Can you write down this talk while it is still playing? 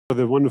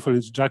the wonderful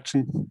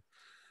introduction.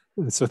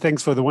 So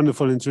thanks for the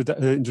wonderful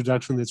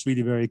introduction. That's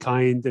really very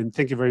kind. And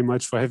thank you very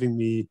much for having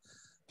me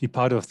be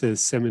part of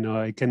this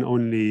seminar. I can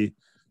only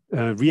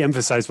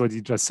re-emphasize what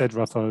you just said,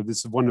 Raphael. This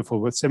is a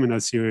wonderful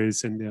seminar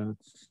series, and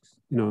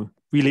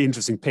really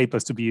interesting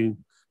papers to be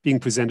being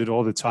presented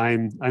all the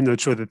time. I'm not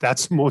sure that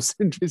that's the most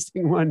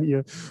interesting one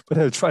here, but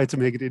I'll try to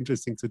make it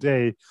interesting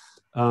today.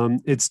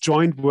 It's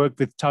joint work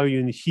with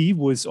Taoyuan He,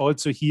 who is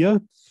also here.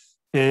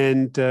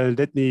 And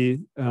let me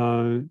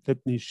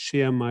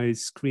share my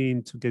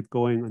screen to get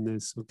going on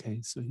this.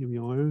 Okay, so here we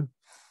are.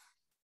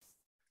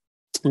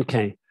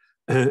 Okay,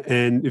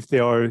 and if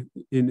there are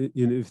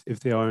if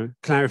there are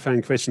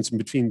clarifying questions in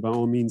between, by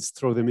all means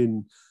throw them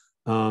in.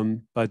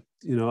 But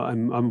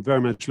I'm very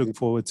much looking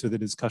forward to the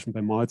discussion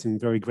by Martin.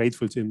 Very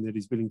grateful to him that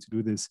he's willing to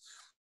do this.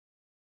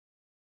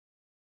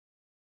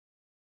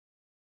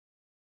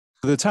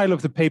 The title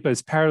of the paper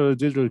is Parallel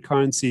Digital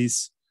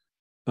Currencies.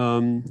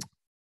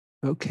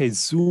 Okay,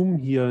 Zoom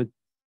here.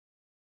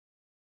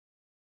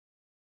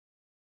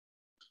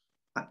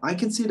 I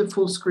can see the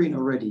full screen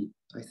already.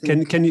 I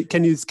think.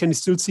 Can you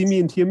still see me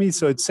and hear me?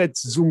 So it said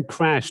Zoom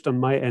crashed on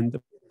my end.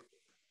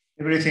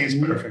 Everything is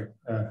perfect.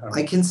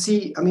 I can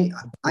see. I mean,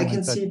 I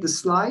can see the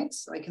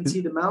slides. I can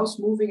see the mouse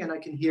moving, and I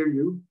can hear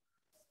you.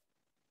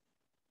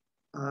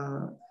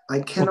 I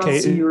cannot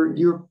see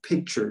your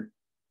picture.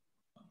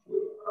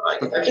 I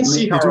can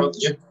see Harald.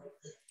 Yeah.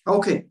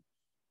 Okay,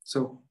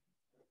 so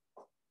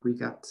we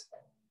got.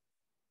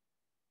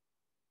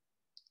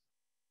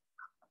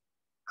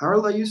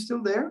 Harald, are you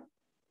still there?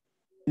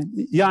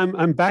 Yeah,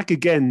 I'm back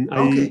again.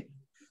 Okay.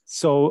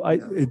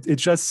 It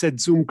just said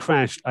Zoom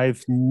crashed. I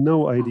have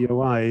no idea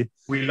why.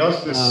 We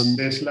lost the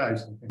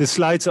slides. Okay. The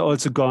slides are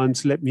also gone.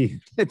 So let me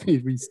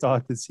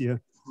restart this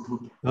here.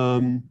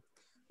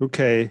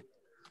 Okay.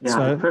 Yeah,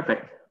 so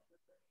perfect.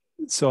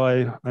 So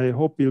I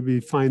hope you'll be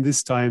fine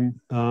this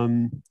time.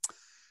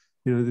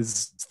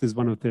 This is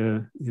one of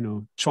the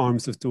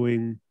charms of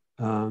doing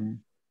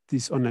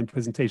these online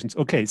presentations.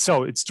 Okay,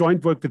 so it's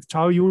joint work with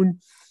Taoyuan,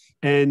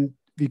 and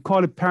we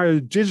call it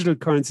parallel digital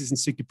currencies and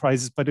sticky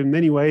prices. But in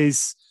many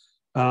ways,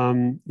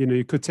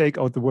 you could take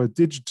out the word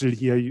digital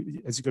here.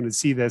 As you're going to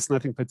see, there's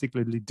nothing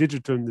particularly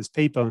digital in this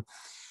paper.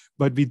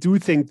 But we do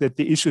think that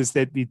the issues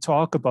that we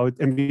talk about,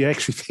 and we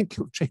actually think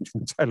of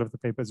changing the title of the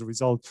paper as a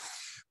result.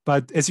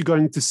 But as you're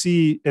going to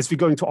see, as we're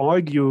going to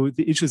argue,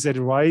 the issues that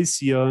arise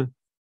here,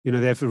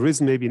 they have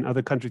arisen maybe in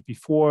other countries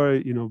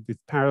before, with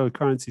parallel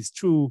currencies,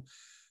 true.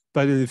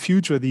 But in the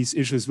future, these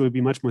issues will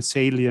be much more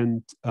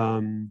salient,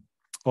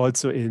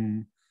 also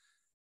in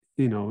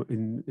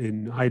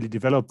highly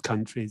developed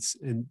countries.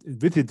 And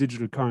with the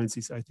digital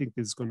currencies, I think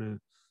this is going to,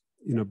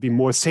 be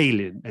more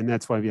salient, and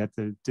that's why we had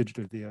the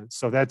digital there.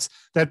 So that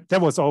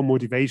was our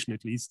motivation,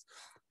 at least,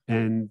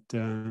 and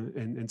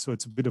so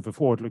it's a bit of a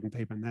forward-looking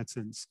paper in that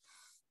sense.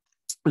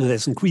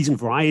 There's increasing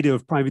variety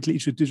of privately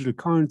issued digital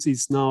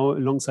currencies now,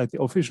 alongside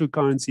the official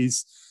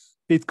currencies,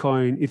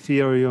 Bitcoin,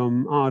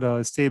 Ethereum,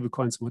 ADA,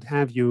 stablecoins, what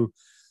have you.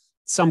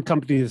 Some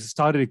companies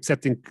started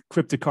accepting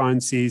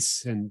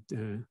cryptocurrencies, and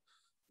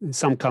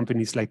some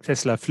companies like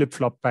Tesla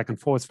flip-flop back and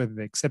forth whether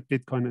they accept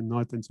Bitcoin or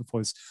not, and so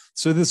forth.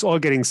 So this is all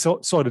getting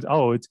sorted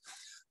out.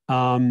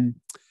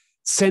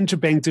 Central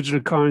bank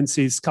digital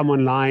currencies come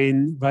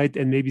online, right?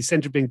 And maybe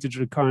central bank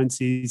digital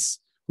currencies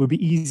will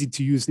be easy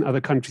to use in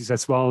other countries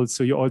as well.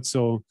 So you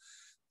also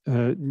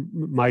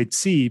might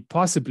see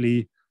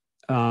possibly,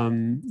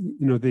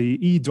 the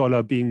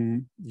e-dollar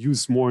being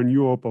used more in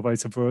Europe or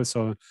vice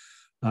versa.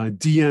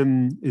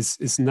 DM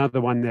is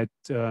another one that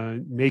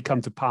may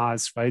come to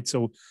pass, right?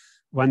 So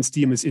once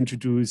DM is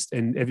introduced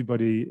and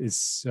everybody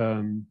is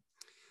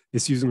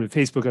using it,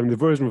 Facebook. I mean, the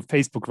version of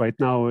Facebook right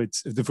now,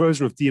 the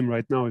version of DM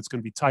right now, it's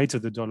going to be tied to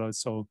the dollar.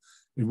 So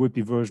it would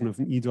be a version of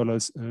an e-dollar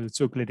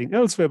circulating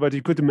elsewhere. But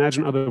you could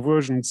imagine other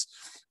versions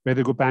where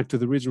they go back to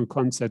the original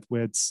concept,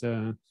 where it's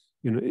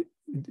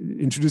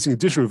introducing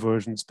additional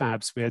versions,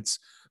 perhaps where it's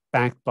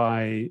backed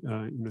by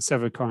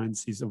several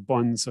currencies or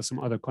bonds or some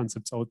other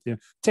concepts out there.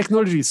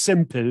 Technology is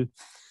simple.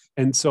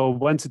 And so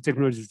once the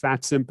technology is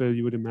that simple,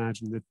 you would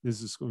imagine that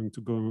this is going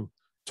to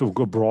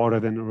go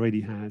broader than it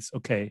already has.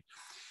 Okay.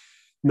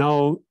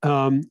 Now,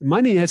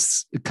 money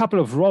has a couple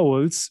of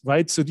roles,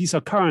 right? So these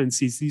are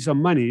currencies, these are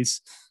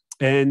monies.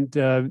 And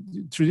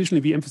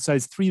traditionally, we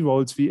emphasize three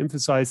roles. We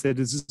emphasize that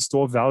it's a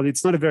store of value.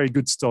 It's not a very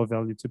good store of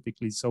value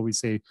typically. So we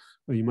say,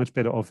 well, you're much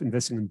better off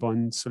investing in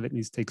bonds. So let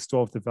me take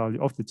store of the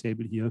value off the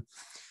table here.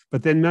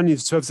 But then money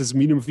serves as a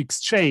medium of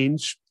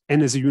exchange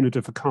and as a unit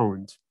of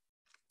account.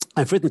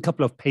 I've written a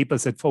couple of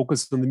papers that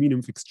focus on the medium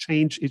of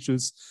exchange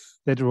issues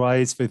that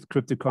arise with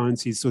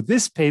cryptocurrencies. So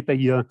this paper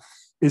here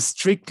is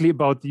strictly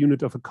about the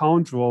unit of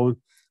account role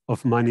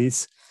of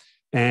monies.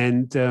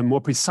 And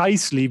more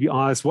precisely, we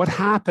ask what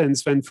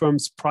happens when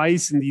firms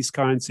price in these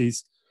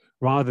currencies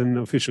rather than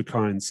official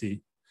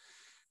currency.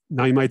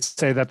 Now you might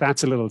say that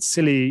that's a little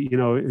silly,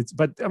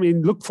 but I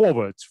mean, look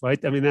forward,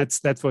 right? I mean,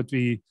 that's what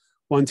we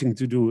wanting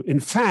to do.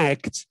 In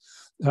fact,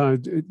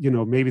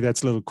 maybe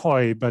that's a little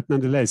coy, but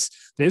nonetheless,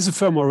 there is a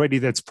firm already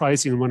that's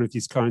pricing in one of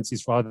these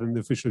currencies rather than the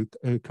official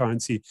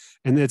currency,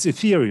 and that's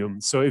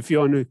Ethereum. So if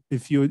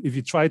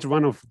you try to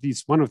run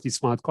one of these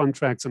smart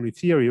contracts on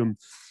Ethereum,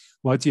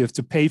 what you have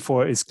to pay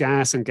for is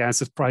gas, and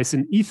gas is priced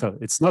in Ether.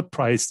 It's not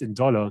priced in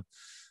dollar.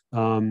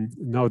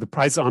 No, the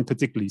prices aren't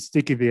particularly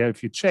sticky there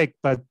if you check,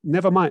 but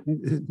never mind.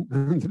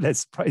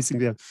 Nonetheless, pricing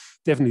there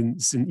definitely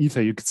is in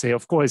Ether. You could say,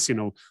 of course,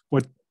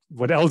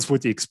 what else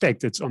would you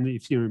expect? It's on the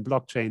Ethereum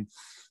blockchain.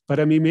 But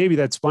I mean, maybe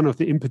that's one of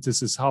the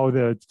impetuses how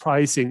the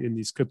pricing in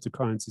these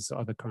cryptocurrencies or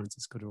other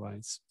currencies could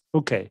arise.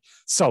 Okay,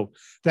 so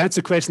that's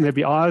a question that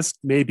we asked.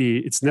 Maybe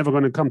it's never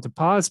going to come to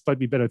pass, but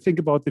we better think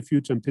about the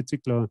future, in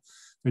particular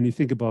when you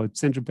think about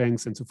central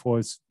banks and so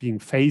forth being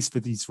faced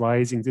with these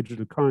rising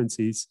digital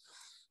currencies.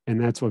 And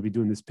that's what we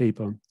do in this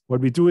paper. What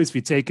we do is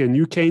we take a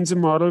new Keynesian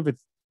model with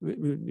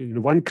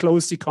one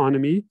closed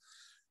economy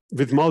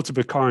with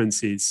multiple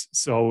currencies.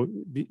 So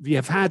we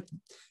have had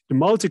the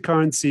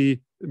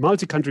multi-country,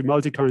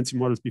 multi-currency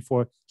models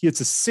before. Here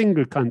it's a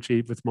single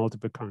country with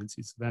multiple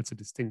currencies. So that's a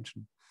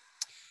distinction.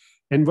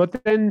 And what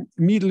then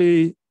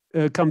immediately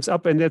comes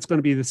up, and that's going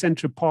to be the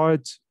central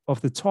part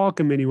of the talk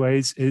in many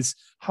ways, is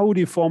how do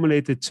you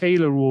formulate the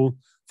Taylor rule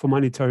for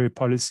monetary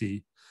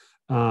policy?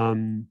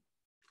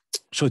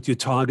 Should you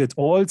target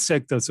all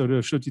sectors,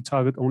 or should you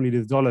target only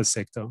the dollar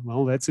sector?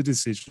 Well, that's a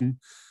decision.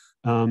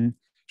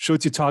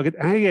 Should you target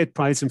aggregate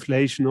price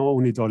inflation or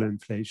only dollar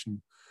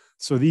inflation?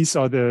 So these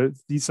are the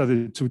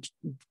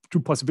two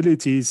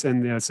possibilities,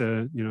 and there's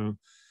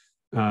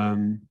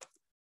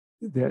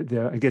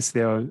I guess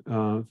there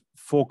are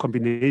 4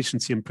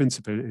 combinations here in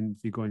principle, and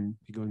we're going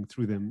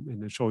through them,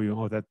 and I'll show you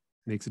how that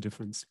makes a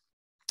difference.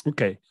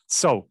 Okay,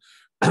 so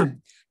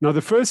now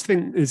the first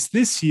thing is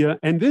this here,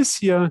 and this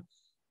here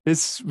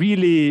is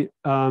really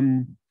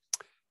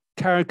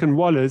Carrick and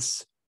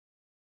Wallace.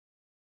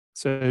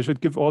 So I should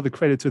give all the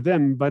credit to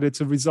them, but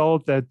it's a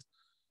result that,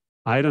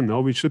 I don't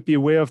know, we should be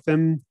aware of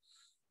them.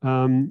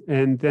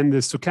 And then the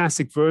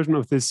stochastic version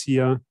of this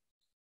here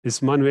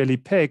is Manuel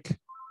Peck.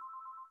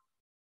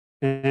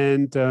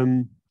 And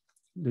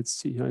let's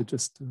see, I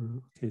just,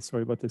 okay,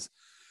 sorry about this.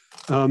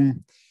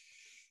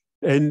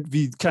 And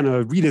we kind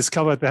of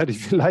rediscovered that,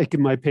 if you like,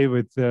 in my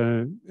paper with,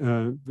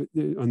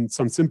 on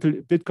some simple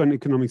Bitcoin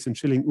economics and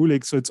Schilling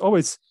Uhlig. So it's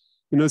always,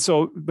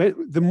 so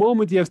the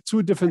moment you have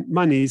 2 different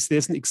monies,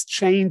 there's an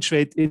exchange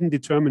rate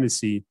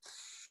indeterminacy.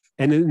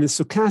 And in the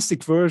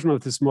stochastic version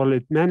of this model,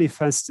 it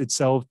manifests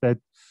itself that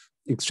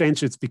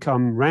exchange rates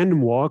become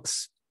random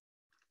walks.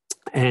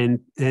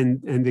 And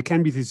there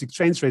can be these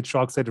exchange rate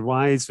shocks that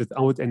arise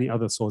without any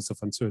other source of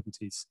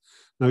uncertainties.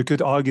 Now, you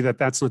could argue that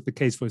that's not the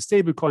case for a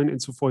stable coin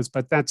and so forth,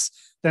 but that's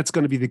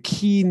going to be the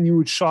key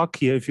new shock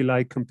here, if you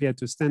like, compared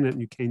to standard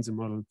new Keynesian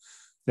model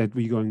that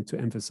we're going to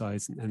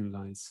emphasize and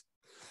analyze.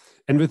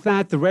 And with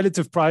that, the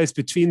relative price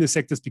between the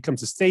sectors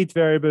becomes a state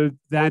variable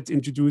that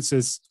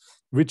introduces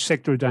rich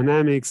sectoral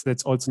dynamics.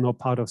 That's also now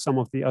part of some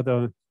of the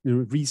other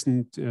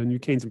recent new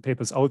Keynesian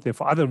papers out there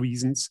for other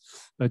reasons,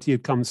 but here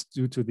it comes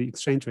due to the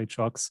exchange rate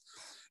shocks.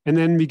 And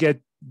then we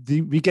get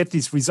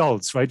these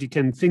results, right? You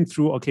can think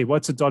through, okay,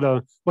 what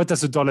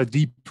does a dollar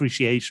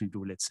depreciation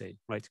do, let's say,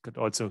 right? You could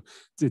also,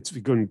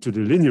 we're going to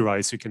the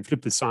linearize, you can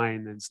flip the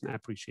sign and it's an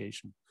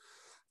appreciation.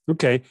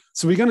 Okay,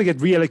 so we're going to get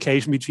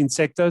reallocation between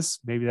sectors.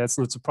 Maybe that's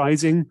not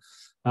surprising.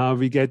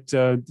 We get,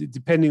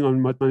 depending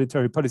on what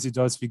monetary policy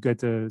does, we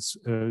get a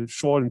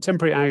short and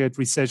temporary aggregate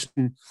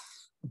recession,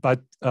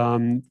 but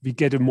we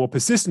get a more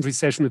persistent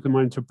recession if the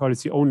monetary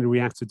policy only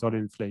reacts to dollar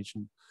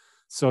inflation.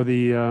 So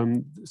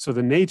the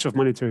nature of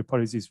monetary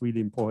policy is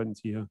really important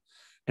here.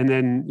 And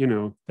then,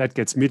 that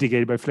gets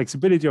mitigated by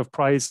flexibility of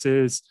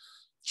prices,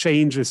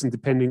 changes, and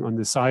depending on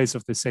the size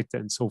of the sector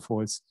and so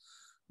forth.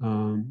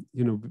 In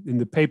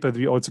the paper,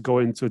 we also go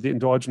into the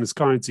endogenous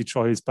currency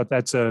choice, but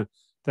that's a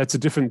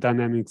different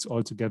dynamics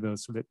altogether.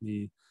 So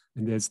and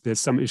there's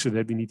some issue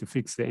that we need to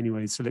fix there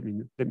anyway. So let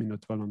me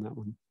not dwell on that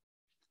one.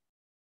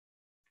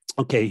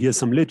 Okay, here's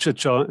some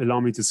literature.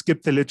 Allow me to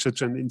skip the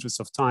literature in the interest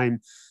of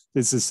time.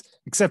 This is,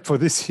 except for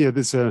this here,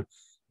 I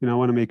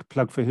want to make a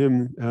plug for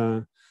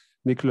him.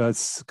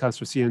 Nicolas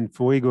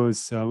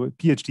Castro-Cienfuegos, a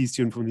PhD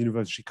student from the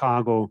University of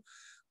Chicago,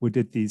 who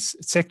did these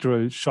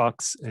sectoral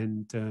shocks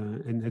and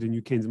had a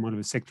new Keynesian model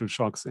with sectoral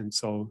shocks. And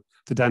so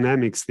the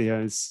dynamics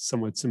there is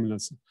somewhat similar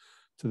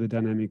to the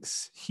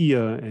dynamics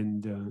here.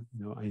 And,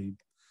 I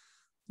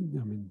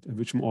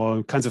wish him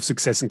all kinds of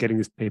success in getting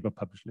this paper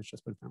published. Let's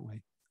just put it that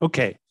way.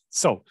 Okay,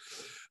 so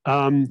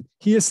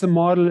here's the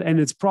model, and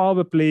it's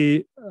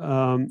probably,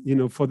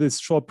 for this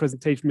short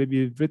presentation,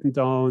 maybe written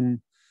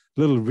down a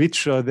little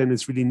richer than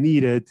is really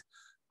needed.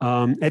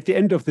 At the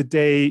end of the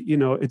day,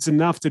 it's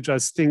enough to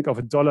just think of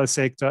a dollar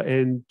sector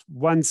and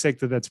one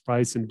sector that's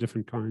priced in a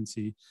different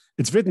currency.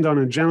 It's written down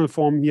in general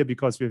form here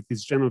because we have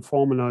these general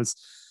formulas,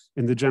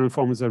 and the general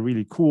formulas are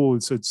really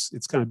cool. So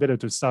it's kind of better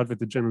to start with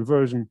the general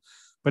version.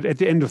 But at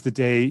the end of the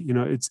day,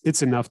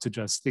 it's enough to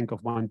just think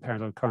of one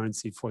parallel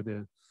currency for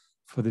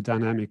the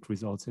dynamic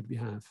results that we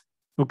have.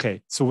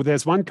 Okay, so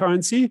there's one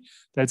currency,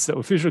 that's the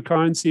official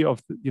currency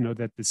of,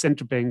 that the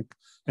central bank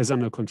has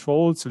under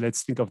control. So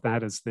let's think of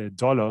that as the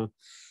dollar.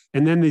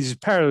 And then these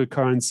parallel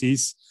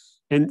currencies,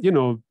 and,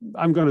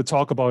 I'm going to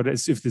talk about it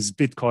as if this is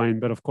Bitcoin,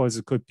 but of course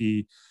it could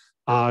be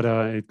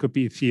ADA, it could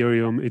be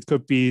Ethereum, it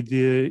could be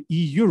the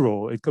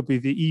euro, it could be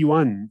the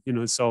E1,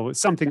 so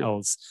something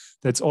else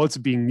that's also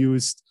being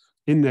used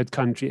in that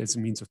country as a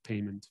means of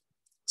payment.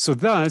 So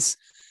thus,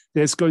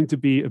 there's going to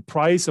be a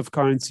price of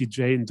currency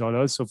J in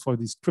dollars. So for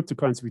these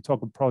cryptocurrencies, we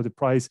talk about the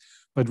price,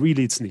 but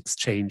really it's an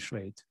exchange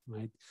rate,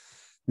 right?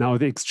 Now,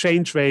 the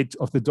exchange rate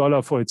of the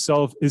dollar for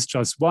itself is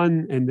just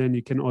one, and then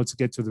you can also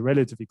get to the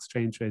relative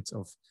exchange rates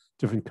of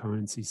different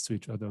currencies to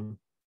each other.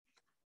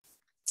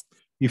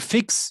 You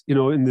fix,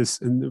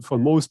 for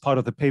most part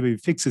of the paper, you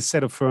fix a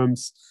set of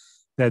firms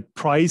that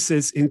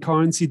prices in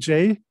currency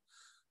J.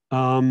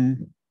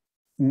 That's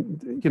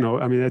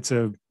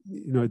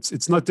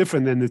it's not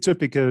different than the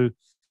typical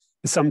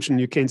assumption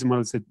in Keynesian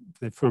models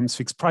that firms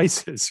fix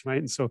prices, right?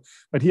 And so,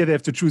 but here they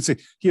have to choose.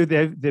 Here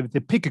they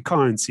pick a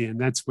currency, and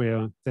that's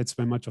where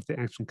much of the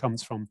action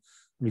comes from.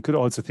 We could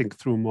also think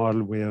through a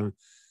model where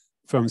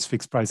firms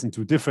fix price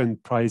into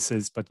different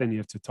prices, but then you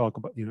have to talk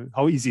about,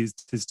 how easy is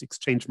this to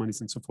exchange monies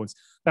and so forth.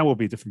 That will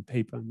be a different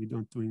paper, and we're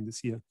not doing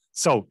this here.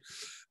 So,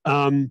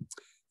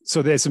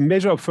 so there's a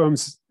measure of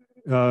firms,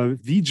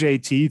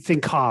 VJT,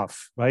 think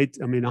half, right?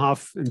 I mean,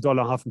 half in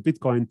dollar, half in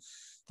Bitcoin,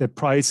 that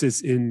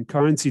prices in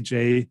currency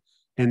J,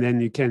 and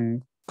then you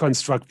can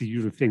construct the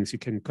usual things. You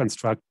can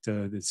construct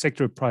the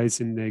sectoral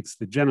price index,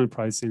 the general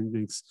price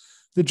index,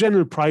 the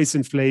general price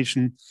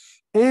inflation,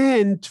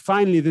 and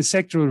finally the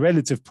sectoral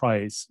relative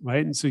price,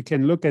 right? And so you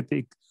can look at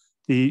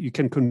you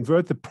can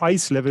convert the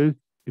price level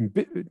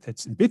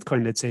that's in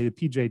Bitcoin. Let's say the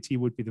PJT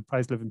would be the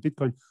price level in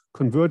Bitcoin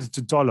converted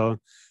to dollar.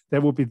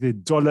 That would be the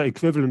dollar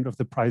equivalent of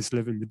the price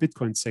level in the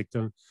Bitcoin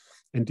sector,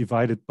 and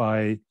divided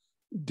by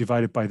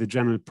the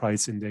general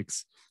price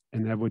index,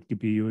 and that would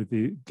be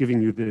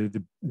giving you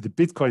the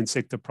Bitcoin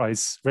sector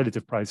price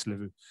relative price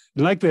level.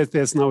 And like that,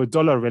 there's now a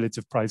dollar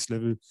relative price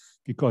level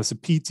because the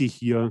PT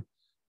here,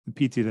 the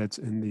PT that's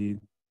in the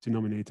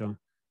denominator,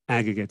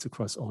 aggregates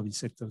across all these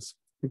sectors.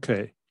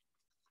 Okay.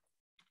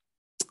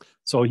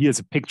 So here's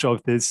a picture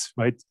of this,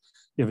 right?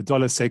 You have a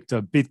dollar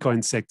sector,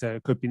 Bitcoin sector,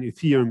 it could be an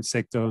Ethereum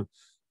sector,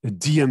 a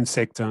DM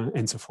sector,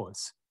 and so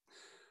forth.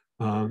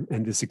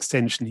 And this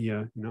extension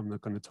here, I'm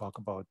not going to talk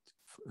about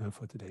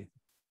for today.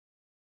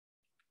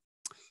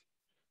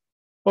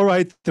 All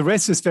right, the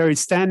rest is very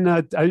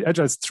standard. I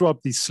just threw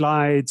up these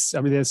slides.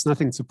 I mean, there's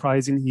nothing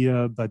surprising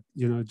here, but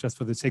just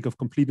for the sake of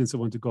completeness, I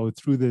want to go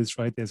through this,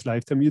 right? There's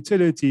lifetime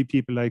utility,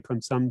 people like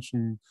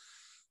consumption,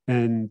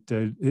 and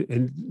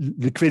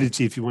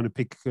liquidity, if you want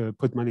to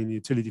put money in the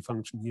utility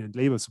function here, and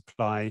labor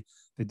supply.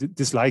 They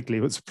dislike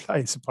labor supply,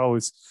 I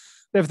suppose.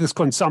 They have this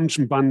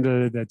consumption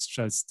bundle that's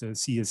just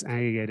C as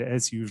aggregator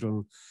as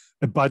usual.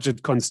 A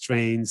budget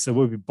constraints. There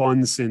will be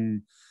bonds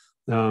in,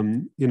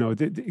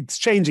 the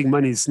exchanging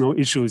money is no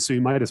issue. So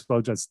you might as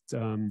well just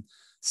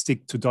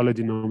stick to dollar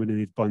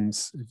denominated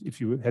bonds.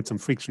 If you had some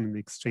friction in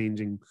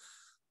exchanging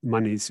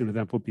monies,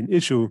 that would be an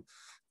issue.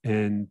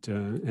 And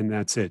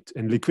that's it.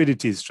 And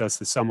liquidity is just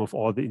the sum of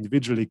all the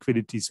individual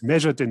liquidities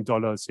measured in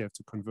dollars. You have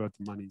to convert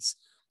the monies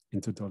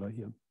into dollar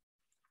here.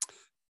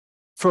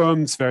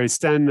 Firms, very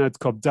standard.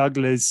 Cobb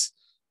Douglas,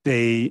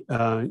 they,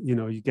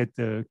 you get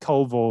the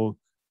Calvo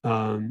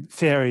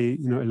ferry,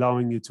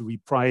 allowing you to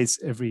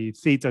reprice every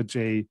theta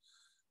j,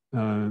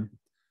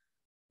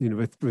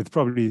 with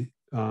probably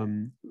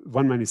 1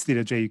 minus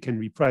theta j, you can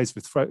reprice.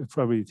 With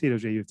probably theta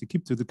j, you have to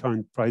keep to the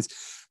current price.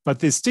 But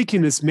the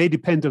stickiness may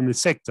depend on the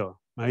sector,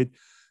 right?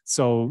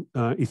 So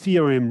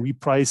Ethereum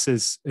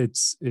reprices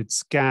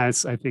its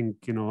gas, I think,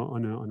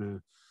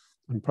 on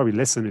probably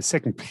less than a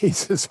second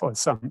basis or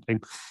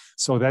something.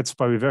 So that's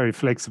probably very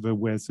flexible,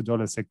 whereas the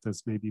dollar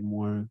sectors may be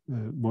more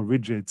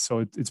rigid.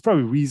 So it's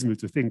probably reasonable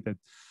to think that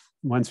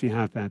once we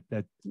have that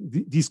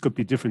these could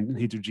be different and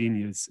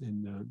heterogeneous,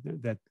 and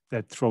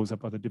that throws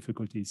up other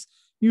difficulties.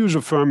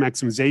 Usual firm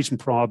maximization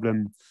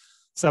problem,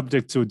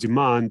 subject to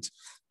demand.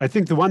 I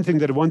think the one thing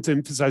that I want to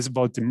emphasize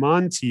about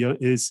demand here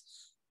is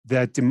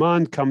that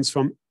demand comes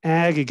from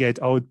aggregate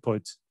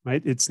output,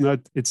 right? It's not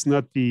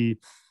the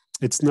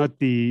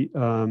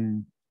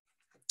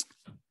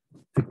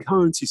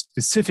currency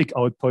specific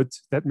output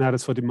that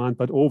matters for demand,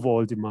 but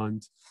overall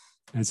demand,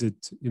 as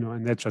it,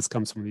 and that just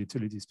comes from the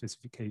utility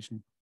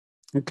specification.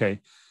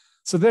 Okay,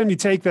 so then we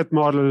take that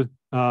model.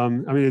 I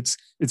mean, it's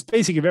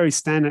basically very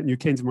standard new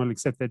Keynesian model,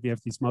 except that we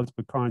have these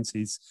multiple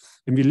currencies,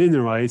 and we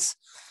linearize.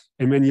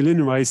 And when you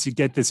linearize, you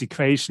get this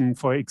equation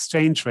for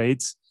exchange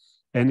rates,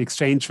 and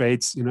exchange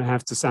rates,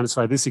 have to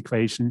satisfy this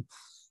equation.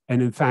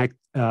 And in fact,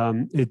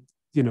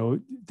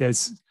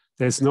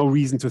 there's no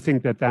reason to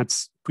think that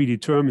that's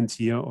predetermined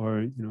here,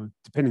 or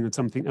depending on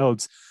something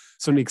else.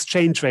 So an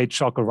exchange rate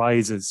shock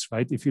arises,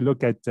 right? If you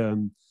look at,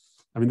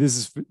 I mean,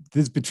 this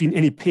is between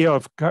any pair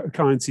of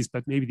currencies,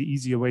 but maybe the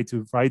easier way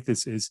to write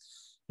this is,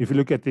 if you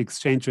look at the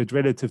exchange rate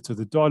relative to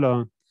the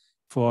dollar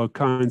for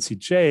currency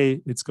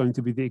J, it's going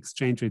to be the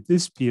exchange rate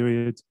this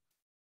period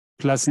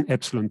plus an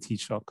epsilon t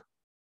shock,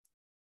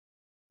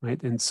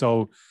 right? And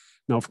so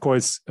now, of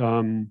course,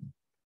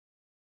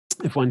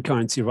 if one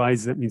currency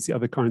rises, that means the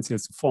other currency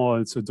has to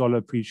fall. So dollar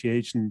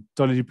appreciation,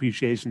 dollar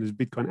depreciation is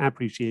Bitcoin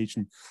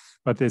appreciation,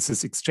 but there's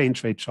this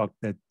exchange rate shock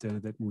that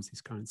that moves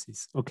these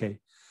currencies. Okay,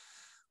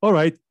 all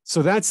right.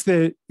 So that's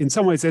the, in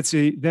some ways, that's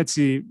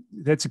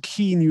a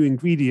key new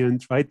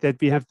ingredient, right? That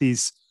we have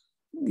these,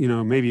 you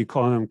know, maybe you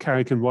call them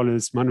Carrick and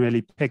Wallace,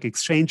 Manueli Peck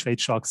exchange rate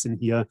shocks in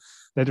here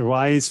that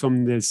arise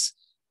from this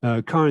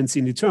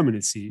currency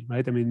indeterminacy,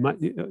 right? I mean,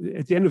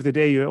 at the end of the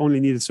day, you only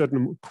need a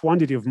certain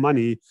quantity of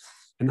money,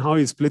 and how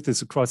you split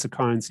this across the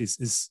currencies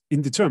is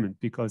indeterminate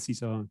because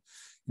these are,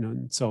 you know,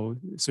 so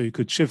you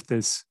could shift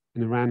this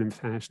in a random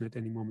fashion at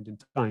any moment in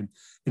time.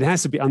 It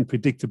has to be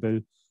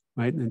unpredictable,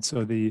 right? And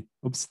so the,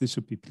 oops, this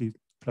should be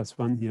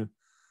 +1 here.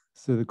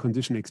 So the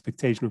condition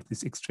expectation of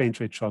these exchange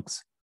rate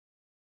shocks,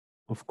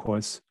 of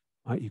course,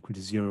 are equal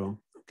to 0.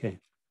 Okay.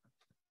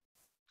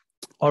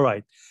 All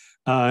right.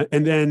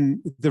 And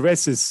then the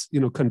rest is,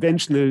 you know,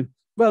 conventional.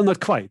 Well, not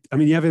quite. I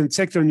mean, you have a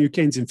sector new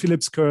Keynesian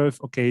Phillips curve.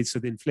 Okay, so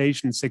the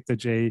inflation sector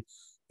J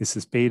is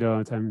this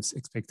beta times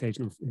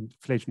expectation of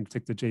inflation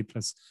sector J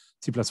plus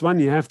T+1.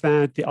 You have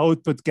that, the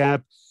output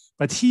gap.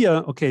 But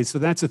here, okay, so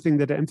that's the thing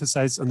that I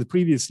emphasized on the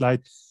previous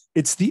slide.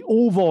 It's the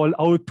overall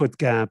output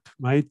gap,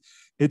 right?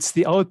 It's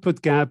the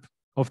output gap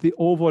of the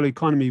overall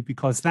economy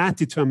because that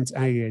determines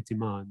aggregate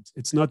demand.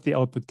 It's not the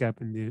output gap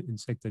in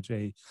sector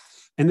J.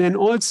 And then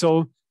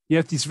also, you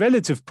have these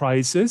relative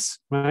prices,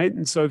 right?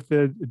 And so if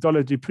the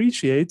dollar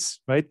depreciates,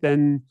 right,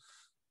 then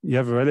you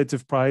have a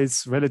relative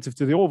price relative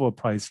to the overall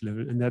price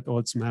level. And that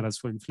also matters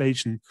for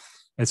inflation,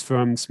 as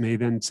firms may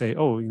then say,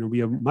 oh, you know,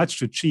 we are much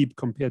too cheap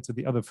compared to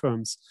the other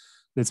firms.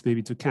 That's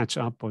maybe to catch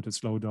up or to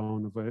slow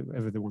down or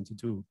whatever they want to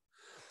do.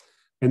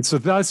 And so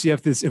thus you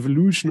have this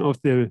evolution of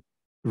the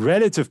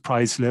relative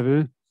price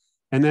level.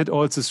 And that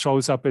also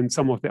shows up in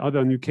some of the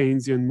other new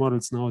Keynesian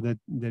models now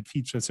that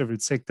feature several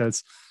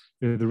sectors.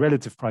 The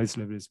relative price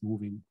level is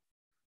moving.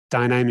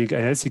 Dynamic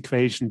AS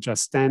equation,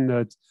 just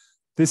standard.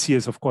 This here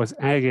is, of course,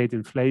 aggregate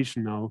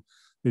inflation now,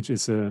 which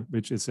is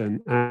an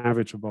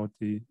average about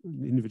the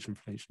individual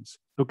inflations.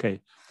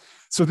 Okay,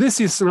 so this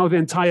is now the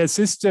entire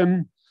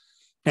system,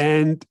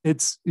 and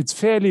it's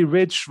fairly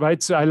rich,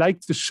 right? So I like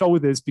to show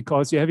this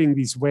because you're having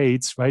these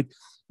weights, right?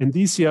 And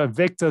these here are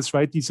vectors,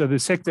 right? These are the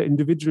sector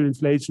individual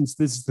inflations.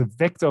 This is the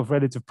vector of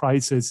relative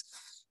prices,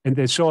 and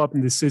they show up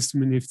in the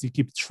system. And if you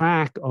keep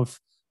track of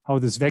how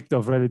this vector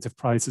of relative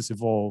prices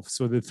evolve.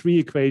 So the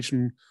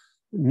 3-equation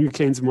new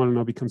Keynesian model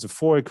now becomes a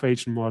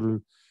 4-equation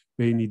model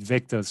where you need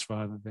vectors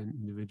rather than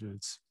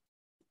individuals.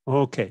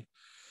 Okay,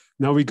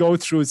 now we go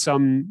through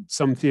some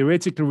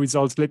theoretical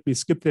results. Let me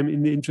skip them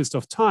in the interest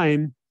of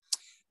time.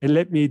 And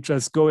let me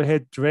just go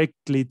ahead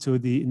directly to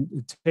the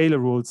Taylor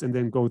rules and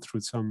then go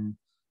through some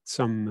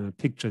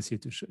pictures here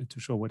to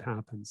show what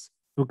happens.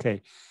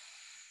 Okay,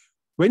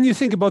 when you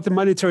think about the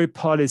monetary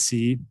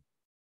policy,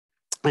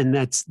 and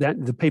that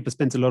the paper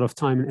spent a lot of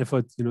time and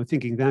effort, you know,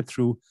 thinking that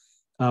through.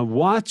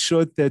 What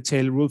should the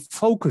Taylor rule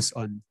focus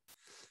on?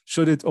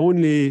 Should it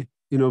only,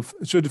 you know,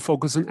 should it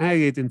focus on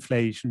aggregate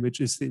inflation,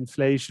 which is the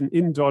inflation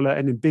in dollar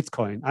and in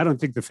Bitcoin? I don't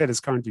think the Fed is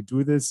currently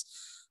do this,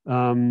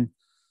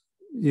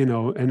 you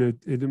know, and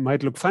it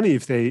might look funny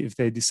if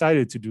they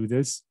decided to do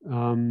this.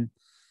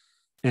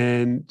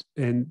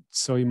 And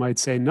so you might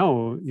say,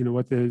 no, you know,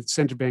 what the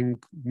central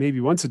bank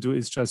maybe wants to do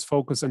is just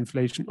focus on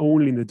inflation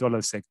only in the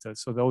dollar sector.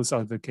 So those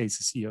are the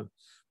cases here.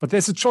 But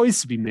there's a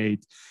choice to be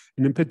made.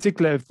 And in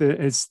particular,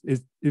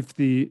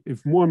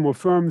 if more and more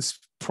firms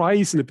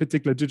price in a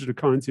particular digital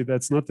currency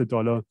that's not the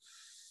dollar,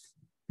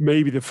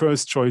 maybe the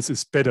first choice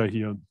is better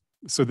here.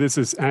 So this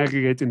is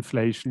aggregate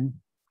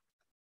inflation,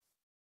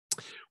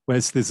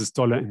 whereas this is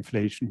dollar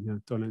inflation here,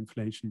 dollar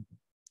inflation.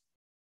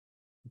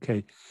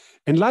 Okay,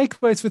 and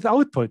likewise with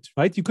output,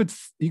 right? You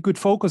could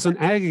focus on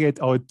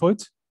aggregate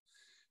output,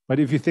 but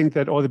if you think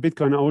that all the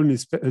Bitcoin are only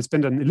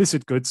spent on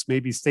illicit goods,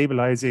 maybe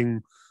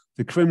stabilizing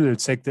the criminal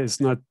sector is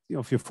not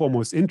of your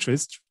foremost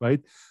interest, right?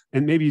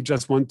 And maybe you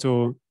just want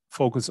to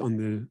focus on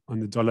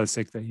the dollar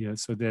sector here.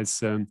 So there's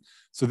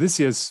so this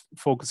here is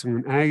focusing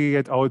on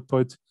aggregate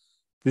output.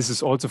 This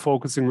is also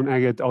focusing on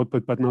aggregate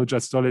output, but now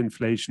just dollar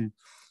inflation,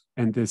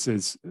 and this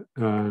is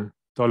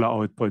dollar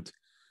output.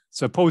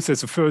 Suppose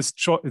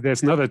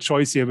there's another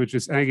choice here, which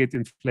is aggregate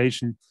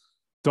inflation,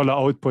 dollar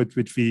output,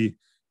 which we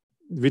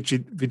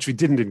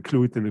didn't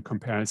include in the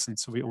comparison.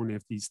 So we only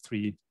have these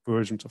 3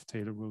 versions of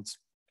Taylor rules.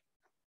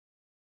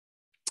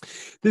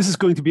 This is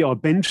going to be our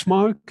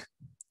benchmark,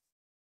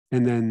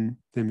 and then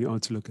we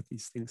also look at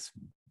these things.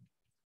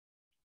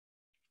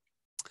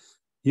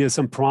 Here are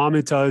some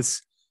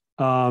parameters.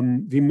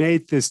 We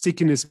made the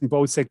stickiness in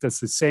both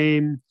sectors the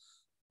same.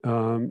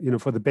 You know,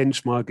 for the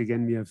benchmark,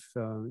 again,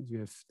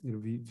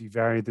 we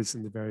vary this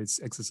in the various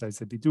exercises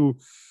that we do.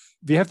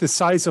 We have the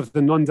size of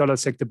the non-dollar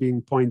sector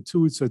being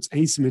 0.2, so it's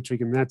asymmetric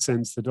in that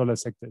sense. The dollar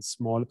sector is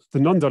small. The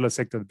non-dollar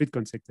sector, the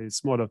Bitcoin sector, is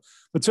smaller,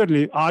 but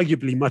certainly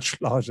arguably much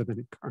larger than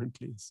it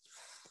currently is.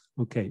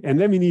 Okay, and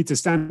then we need the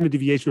standard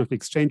deviation of the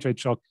exchange rate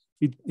shock.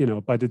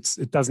 but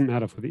it doesn't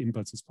matter for the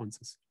impulse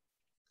responses.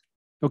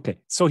 Okay,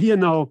 so here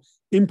now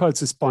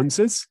impulse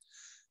responses.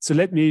 So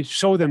let me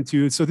show them to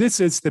you. So this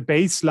is the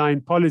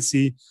baseline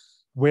policy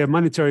where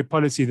monetary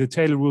policy, the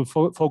Taylor rule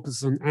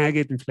focuses on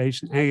aggregate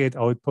inflation, aggregate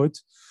output.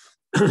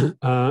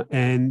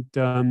 And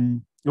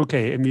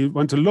we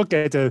want to look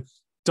at a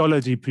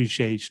dollar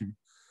depreciation.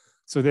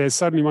 So there's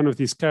suddenly one of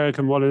these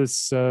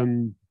Carrick-Wallace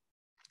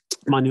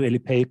manually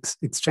paid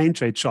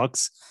exchange rate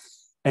shocks,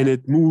 and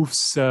it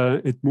moves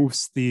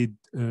the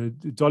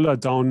dollar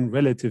down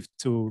relative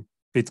to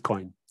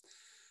Bitcoin.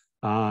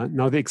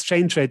 Now the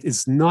exchange rate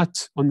is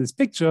not on this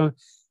picture.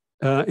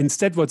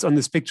 Instead, what's on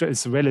this picture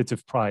is the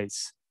relative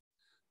price.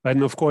 Right?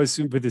 And of course,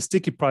 with the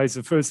sticky price,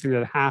 the first thing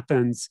that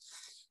happens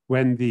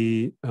when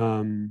the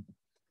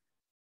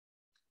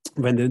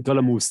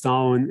dollar moves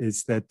down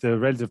is that the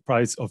relative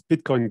price of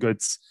Bitcoin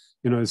goods,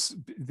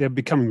 they're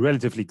becoming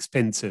relatively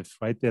expensive,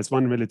 right? There's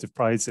one relative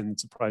price, and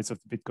it's the price of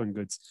the Bitcoin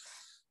goods,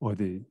 or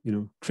the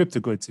crypto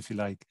goods, if you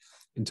like,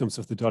 in terms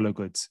of the dollar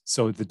goods.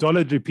 So the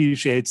dollar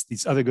depreciates,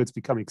 these other goods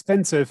become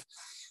expensive,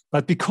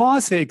 but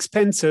because they're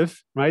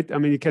expensive, right? I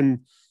mean, you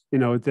can,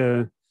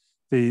 the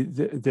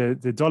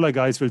dollar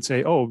guys will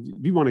say, "Oh,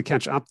 we want to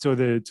catch up to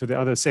the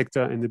other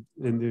sector," and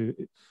the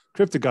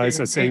crypto guys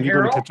are saying,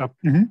 "We're going to catch up."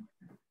 Mm-hmm.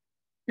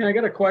 Yeah, I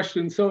got a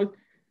question. So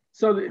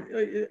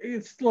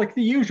it's like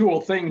the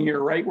usual thing here,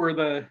 right?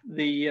 Where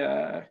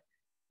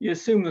you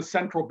assume the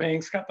central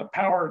bank's got the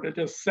power to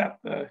just set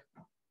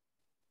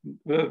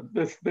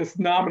this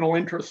nominal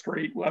interest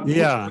rate.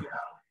 Yeah.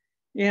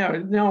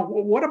 Yeah. Now,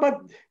 what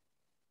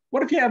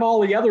if you have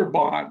all the other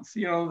bonds?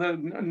 The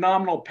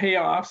nominal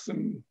payoffs,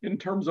 and in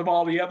terms of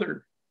all the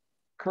other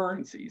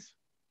currencies,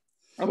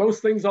 are those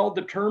things all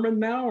determined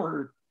now,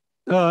 or?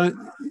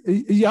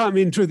 Yeah, I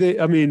mean, we're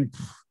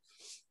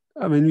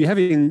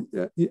having,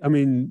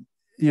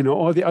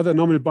 all the other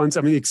nominal bonds.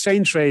 I mean,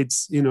 exchange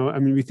rates.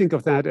 We think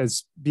of that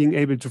as being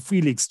able to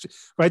freely,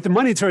 right? The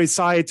monetary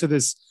side to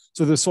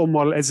the whole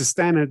model as a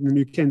standard in the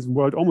New Keynesian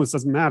world almost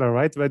doesn't matter,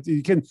 right? But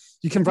you can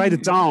write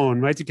it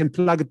down, right? You can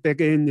plug it back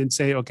in and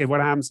say, okay,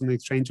 what happens in the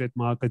exchange rate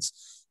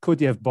markets?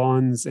 Could you have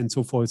bonds and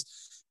so forth?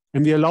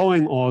 And we're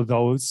allowing all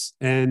those.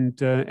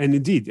 And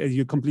indeed,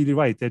 you're completely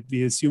right that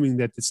we're assuming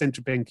that the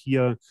central bank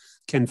here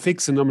can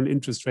fix a nominal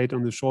interest rate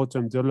on the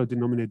short-term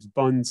dollar-denominated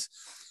bonds.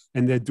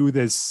 And they do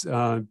this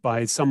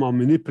by somehow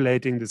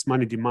manipulating this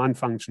money demand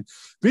function,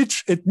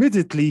 which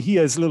admittedly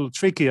here is a little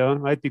trickier,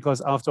 right?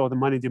 Because after all, the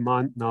money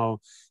demand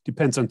now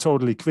depends on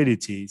total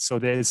liquidity. So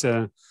there is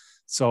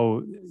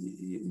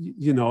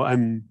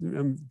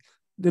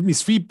let me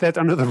sweep that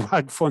under the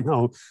rug for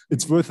now.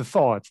 It's worth a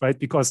thought, right?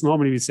 Because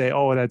normally we say,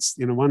 oh, that's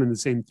one and the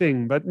same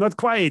thing, but not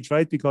quite,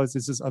 right? Because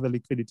this is other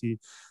liquidity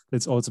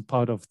that's also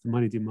part of the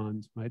money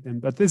demand, right?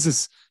 But this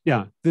is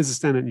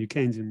standard New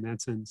Keynesian in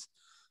that sense.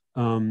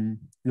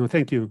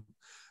 Thank you.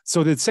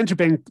 So the central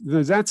bank,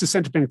 that's the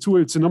central bank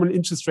tool. It's a nominal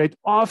interest rate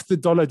of the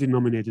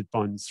dollar-denominated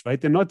bonds, right?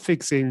 They're not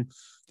fixing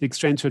the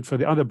exchange rate for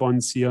the other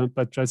bonds here,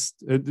 but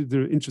just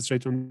the interest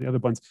rate on the other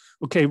bonds.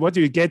 Okay, what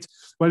do you get?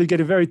 Well, you get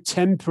a very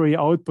temporary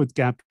output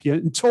gap here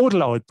in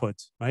total output,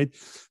 right?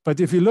 But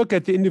if you look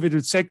at the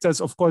individual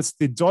sectors, of course,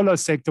 the dollar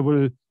sector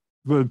will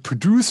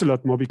produce a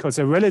lot more because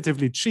they're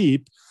relatively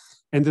cheap,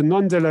 and the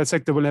non-dollar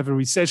sector will have a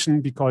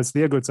recession because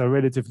their goods are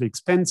relatively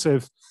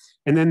expensive.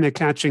 And then they're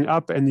catching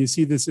up, and you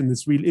see this in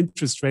this real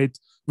interest rate,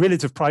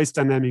 relative price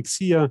dynamics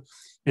here.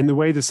 And the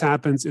way this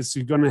happens is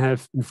you're going to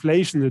have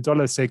inflation in the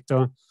dollar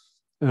sector,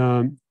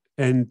 and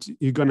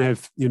you're going to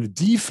have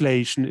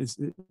deflation.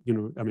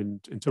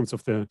 In terms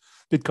of the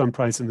Bitcoin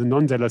price in the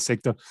non-dollar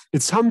sector,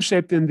 it's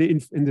hum-shaped in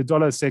the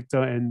dollar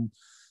sector, and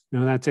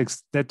that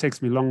takes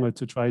me longer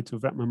to try to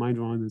wrap my mind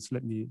around this.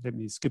 Let me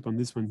skip on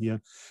this one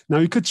here. Now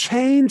you could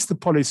change the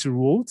policy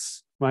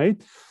rules.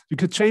 Right? You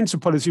could change the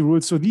policy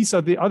rules. So these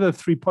are the other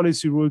three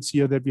policy rules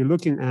here that we're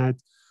looking at,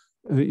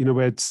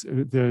 where it's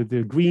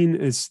the green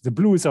is, the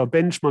blue is our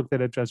benchmark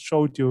that I just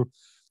showed you.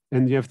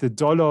 And you have the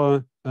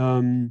dollar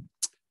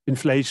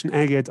inflation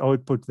aggregate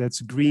output,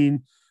 that's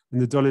green, and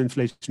the dollar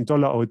inflation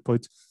dollar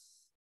output.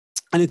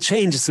 And it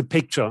changes the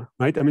picture,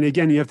 right? I mean,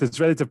 again, you have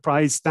this relative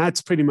price,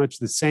 that's pretty much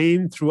the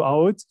same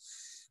throughout,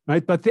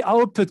 right? But the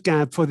output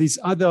gap for these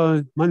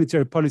other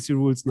monetary policy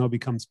rules now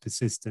becomes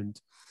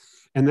persistent.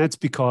 And that's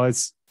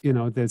because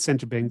the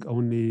central bank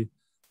only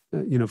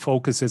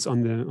focuses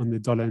on the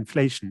dollar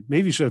inflation.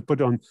 Maybe you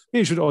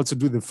should also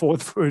do the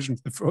fourth version,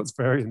 the fourth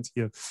variant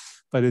here,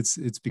 but it's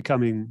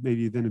becoming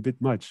maybe then a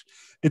bit much.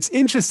 It's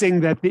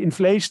interesting that the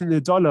inflation in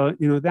the dollar,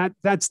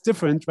 that's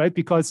different, right?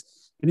 Because,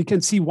 and you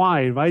can see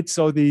why, right?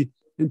 So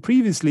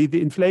previously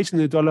the inflation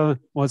in the dollar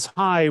was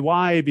high.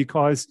 Why?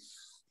 Because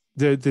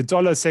the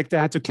dollar sector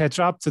had to catch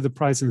up to the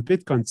price in the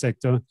Bitcoin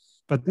sector.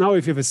 But now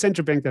if you have a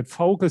central bank that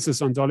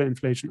focuses on dollar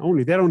inflation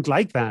only, they don't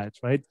like that,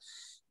 right?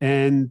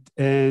 And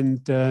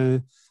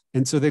so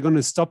they're going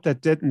to stop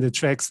that dead in the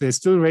tracks. They're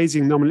still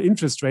raising nominal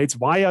interest rates.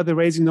 Why are they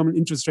raising nominal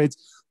interest rates?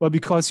 Well,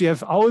 because you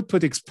have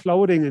output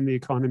exploding in the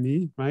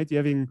economy, right?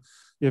 You're having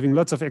you're having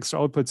lots of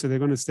extra output, so they're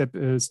going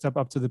to step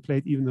up to the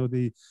plate, even though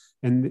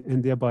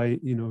and thereby, I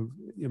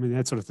mean,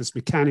 that's sort of this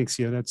mechanics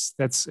here.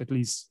 That's at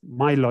least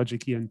my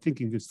logic here and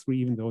thinking this through.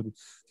 Even though you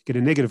get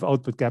a negative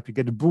output gap, you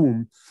get a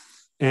boom,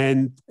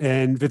 and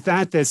with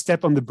that, they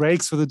step on the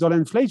brakes for the dollar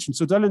inflation.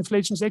 So dollar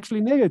inflation is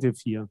actually negative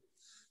here.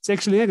 It's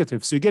actually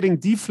negative. So you're getting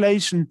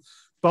deflation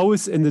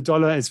both in the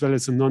dollar as well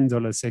as the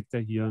non-dollar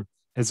sector here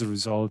as a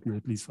result, and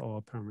at least for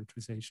our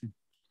parameterization.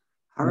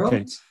 Harold,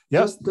 okay.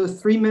 Yep. Just the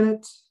 3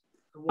 minute.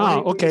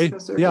 Okay.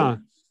 Yeah.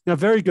 Yeah.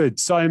 Very good.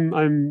 So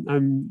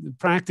I'm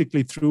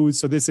practically through.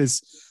 So this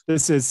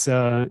is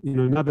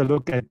another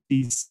look at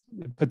these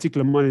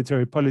particular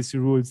monetary policy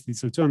rules,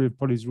 these alternative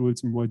policy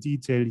rules in more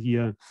detail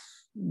here.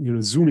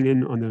 Zooming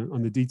in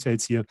on the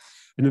details here.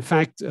 And in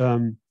fact,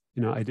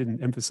 I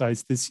didn't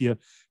emphasize this here.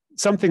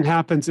 Something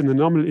happens in the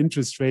nominal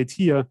interest rate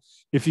here.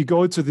 If you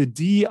go to the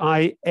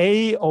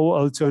DIAO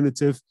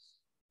alternative,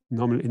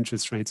 nominal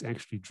interest rates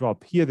actually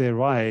drop. Here they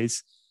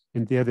rise,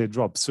 and there they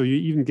drop. So you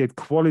even get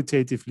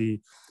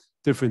qualitatively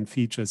different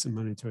features in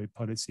monetary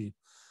policy.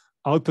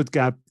 Output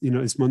gap,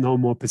 is now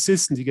more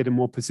persistent. You get a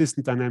more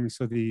persistent dynamics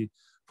for the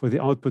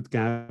output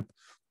gap,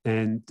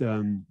 and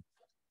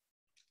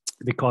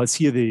because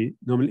here the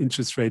nominal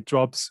interest rate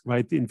drops,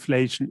 right? The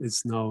deflation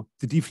is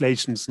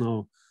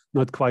now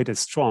not quite as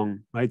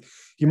strong, right?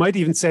 You might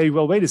even say,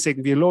 well, wait a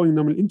second, we're lowering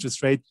nominal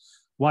interest rate.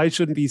 Why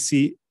shouldn't we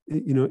see,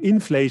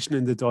 inflation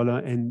in the dollar?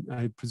 And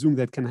I presume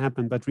that can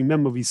happen. But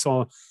remember, we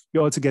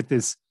also get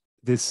this.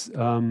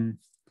 Now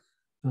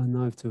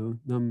I have to.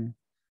 I'm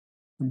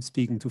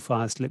speaking too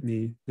fast. Let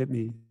me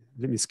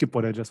skip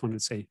what I just wanted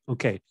to say.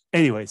 Okay.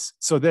 Anyways,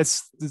 so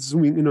that's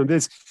zooming in on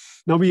this.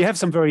 Now we have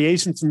some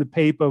variations in the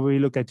paper where we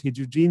look at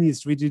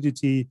heterogeneous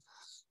rigidity.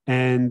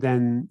 And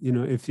then,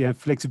 if you have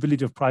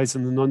flexibility of price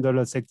in the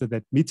non-dollar sector,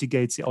 that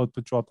mitigates the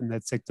output drop in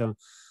that sector.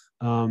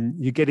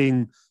 You're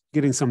getting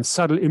some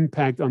subtle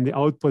impact on the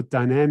output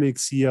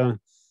dynamics here.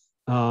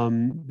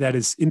 That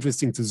is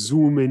interesting to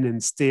zoom in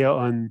and stare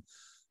on.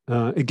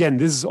 Again,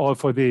 this is all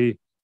for the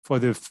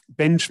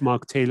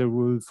benchmark Taylor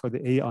rule for the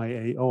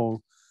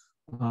AIAO.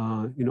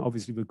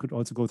 Obviously we could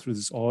also go through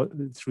this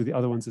through the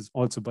other ones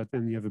also, but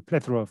then you have a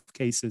plethora of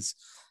cases,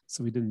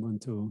 so we didn't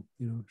want to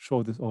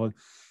show this all.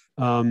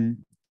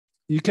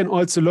 You can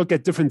also look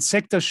at different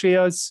sector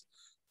shares.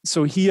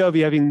 So here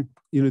we're having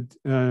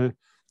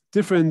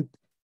different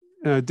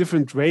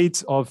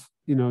rates of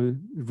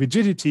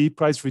rigidity,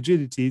 price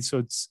rigidity.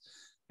 So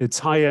it's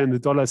higher in the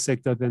dollar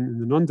sector than in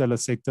the non-dollar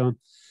sector.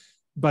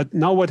 But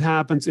now what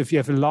happens if you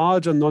have a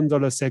larger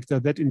non-dollar sector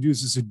that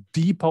induces a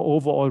deeper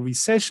overall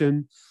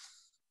recession?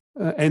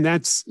 And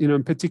that's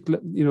in particular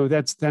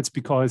that's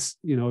because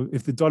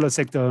if the dollar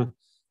sector,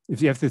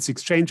 if you have this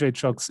exchange rate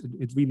shocks,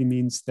 it really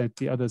means that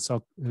the other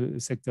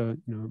sector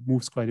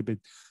moves quite a bit.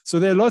 So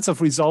there are lots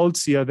of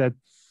results here that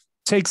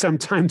take some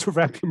time to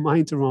wrap your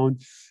mind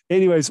around.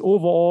 Anyways,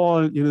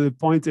 overall, the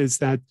point is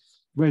that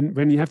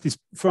when you have these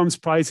firms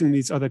pricing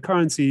these other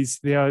currencies,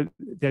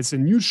 there's a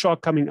new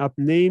shock coming up,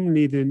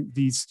 namely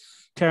these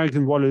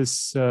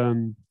Carrington-Wallace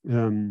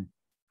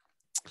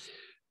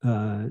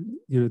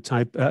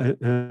type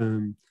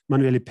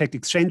manually pegged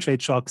exchange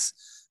rate shocks.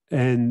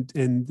 And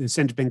the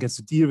central bank has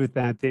to deal with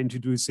that. They're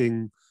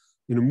introducing,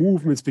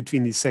 movements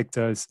between these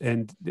sectors,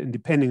 and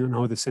depending on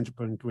how the central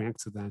bank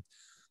reacts to that,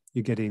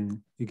 you're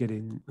getting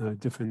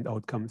different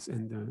outcomes.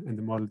 And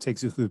the model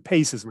takes you through the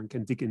paces. One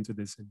can dig into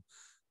this and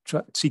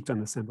seek to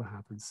understand what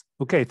happens.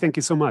 Okay, thank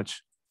you so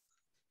much.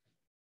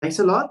 Thanks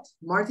a lot.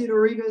 Martin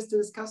Uribe is the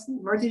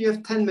discussant. Martin, you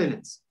have 10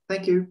 minutes.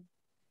 Thank you.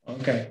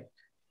 Okay.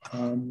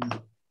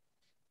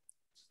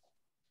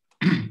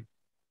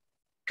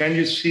 Can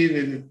you see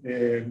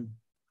the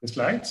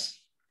slides?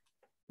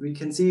 We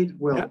can see it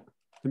well.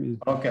 Yeah.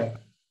 Okay.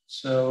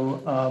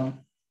 So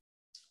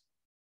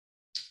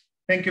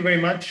thank you very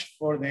much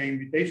for the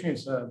invitation.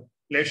 It's a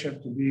pleasure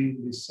to be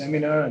in this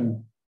seminar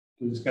and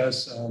to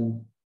discuss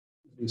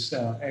this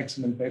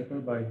excellent paper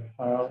by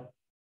Harald.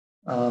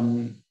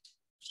 I'm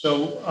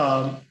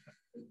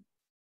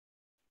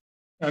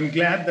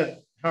glad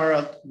that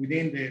Harald,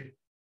 within the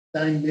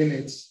time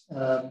limits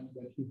that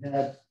he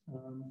had,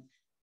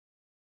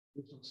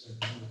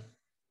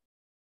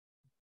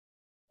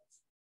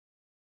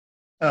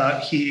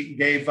 he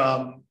gave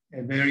a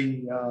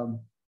very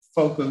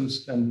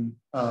focused and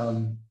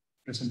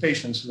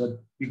presentation, so that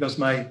because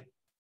my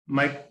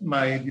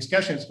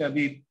discussion is going to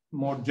be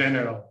more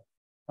general.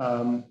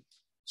 What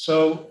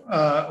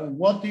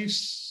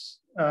is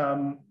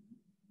the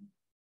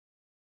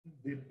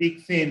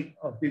big thing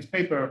of this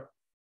paper?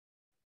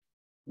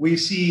 We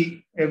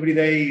see every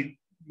day,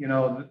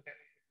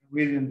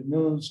 reading the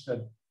news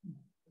that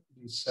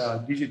these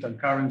digital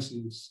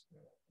currencies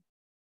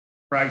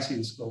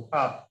prices go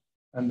up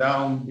and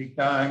down big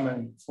time.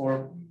 And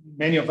for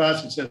many of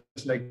us, it's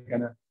just like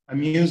an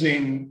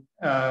amusing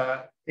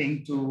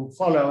thing to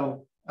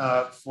follow.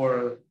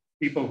 For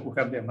people who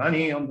have their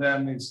money on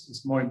them,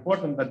 it's more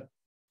important. But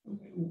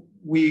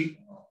we,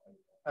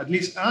 at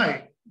least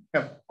I,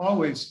 have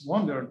always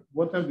wondered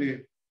what are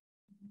the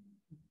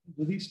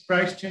do these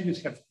price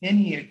changes have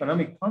any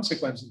economic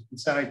consequences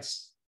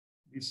besides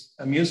this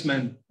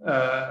amusement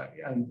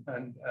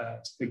and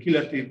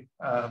speculative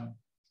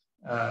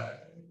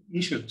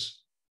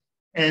issues?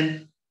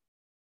 And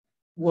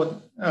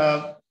what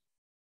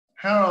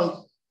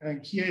Harald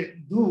and Kie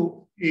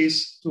do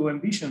is to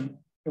envision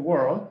a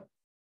world,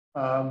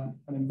 an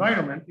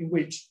environment in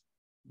which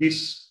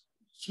these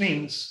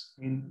swings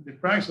in the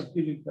price of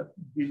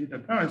digital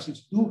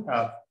currencies do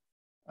have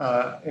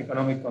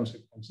economic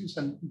consequences.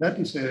 And that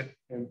is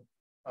an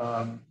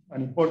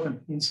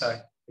important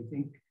insight. I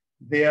think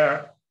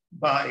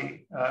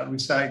thereby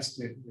resides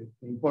the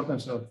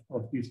importance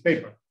of this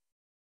paper.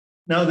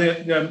 Now,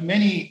 there are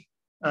many,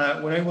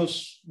 when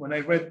I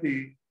read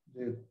the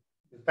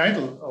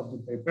title of the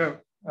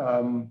paper,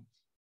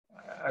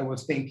 I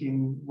was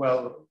thinking,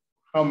 well,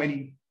 how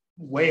many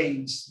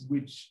ways,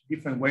 which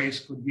different ways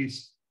could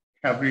this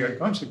have real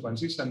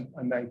consequences?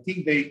 And I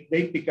think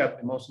they pick up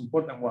the most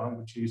important one,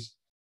 which is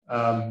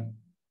a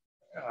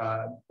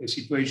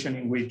situation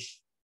in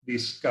which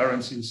these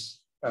currencies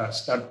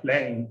start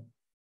playing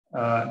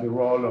the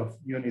role of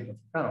unit of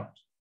account,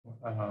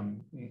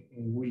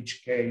 in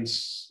which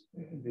case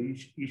the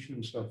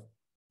issues of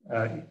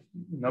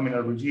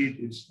nominal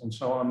rigidities and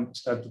so on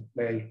start to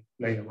play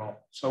a role.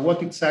 So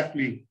what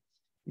exactly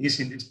is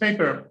in this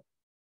paper?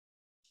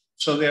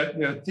 So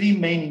there are three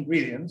main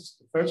ingredients.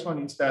 The first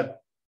one is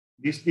that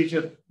these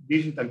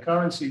digital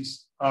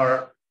currencies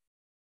are,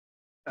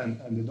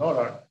 and the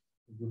dollar,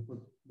 if you put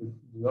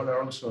the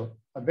dollar also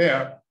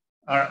there,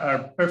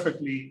 are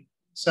perfectly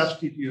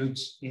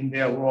substitutes in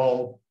their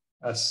role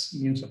as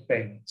means of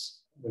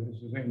payments. That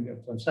is in their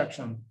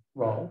transaction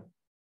role.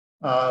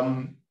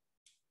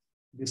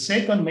 The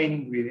second main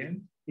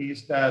ingredient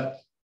is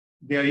that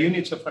they are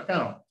units of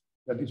account.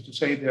 That is to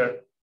say,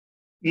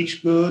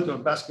 each good or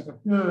basket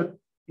of goods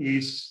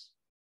is,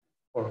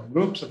 or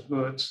groups of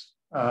goods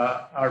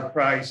are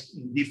priced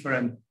in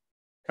different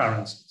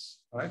currencies.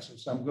 Right? So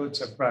some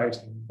goods are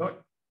priced in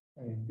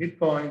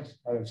Bitcoins,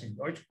 others in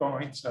Deutsche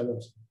coins,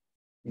 others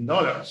in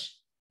dollars.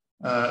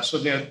 So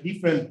there are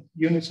different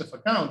units of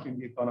account in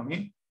the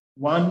economy,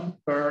 one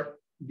per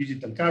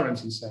digital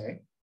currency,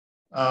 say.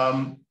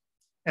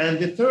 And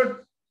the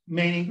third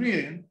main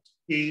ingredient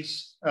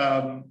is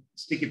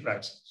sticky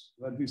prices.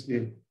 That is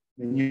the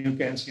new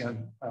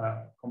Keynesian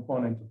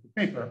component of the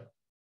paper.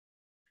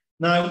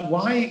 Now,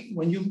 why,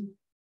 when you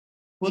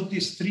put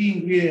these three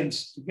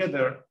ingredients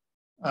together,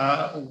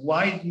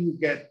 why do you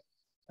get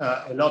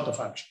a lot of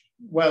action?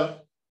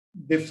 Well,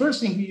 the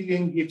first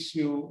ingredient gives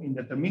you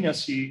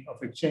indeterminacy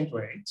of exchange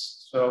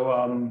rates.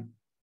 So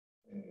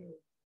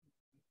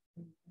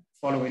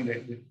following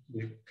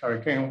the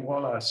Hurricane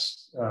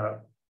Wallace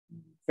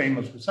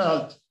famous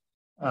result,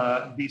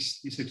 these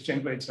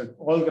exchange rates are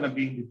all going to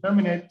be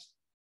indeterminate.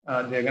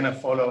 They're going to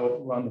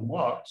follow random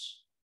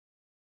walks.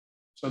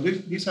 So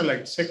these are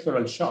like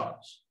sectoral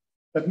shocks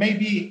that may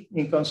be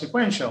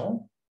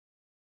inconsequential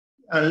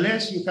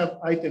unless you have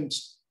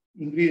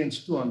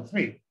ingredients 2 and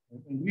 3.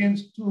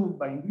 Ingredient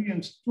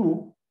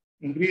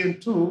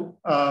 2,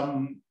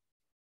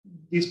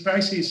 these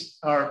prices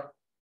are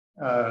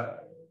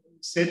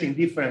set in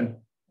different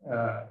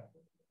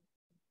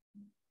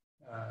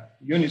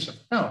units of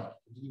account.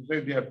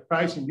 They are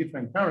priced in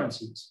different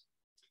currencies.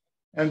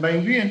 And by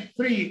ingredient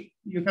 3,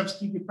 you have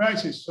sticky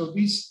prices. So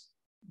these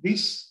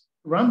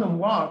random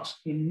walks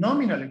in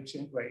nominal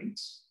exchange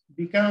rates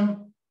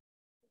become,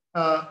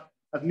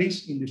 at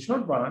least in the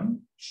short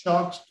run,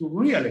 shocks to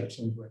real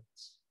exchange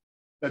rates.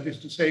 That is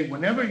to say,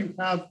 whenever you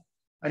have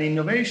an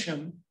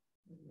innovation,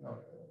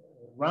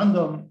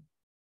 random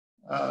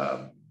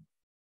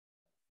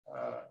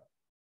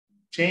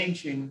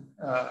change in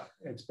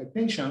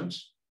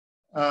expectations,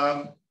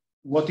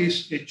 what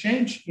is a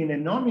change in a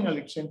nominal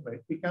exchange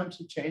rate becomes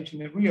a change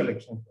in a real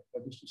exchange rate.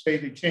 That is to say,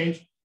 the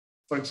change,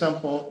 for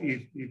example,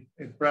 if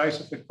a price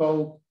of a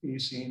coat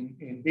is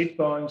in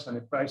Bitcoins and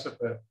the price of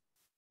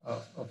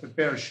a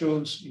pair of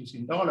shoes is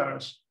in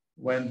dollars,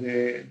 when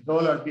the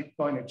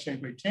dollar-Bitcoin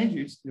exchange rate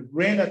changes, the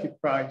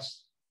relative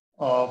price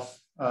of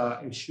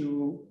a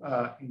shoe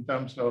in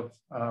terms of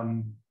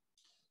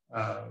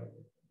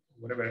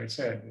whatever I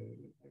said,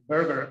 a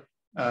burger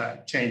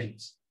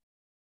changes.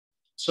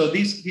 So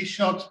these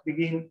shocks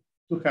begin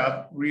to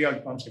have real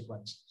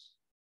consequences.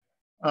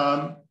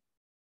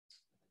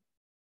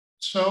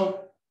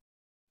 So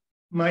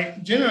my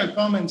general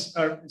comments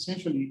are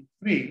essentially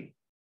 3.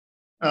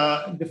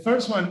 The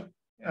first one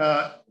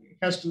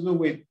has to do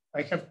with,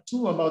 I have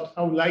 2 about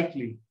how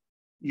likely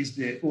is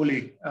the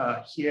Uhlig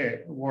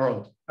here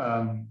world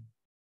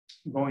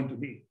going to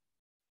be.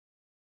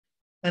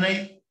 And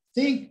I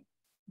think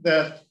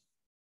that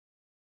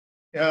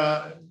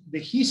the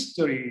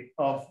history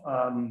of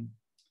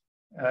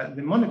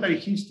the monetary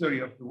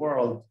history of the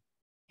world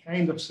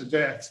kind of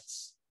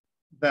suggests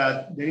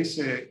that there is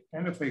a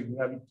kind of a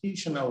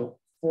gravitational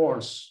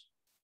force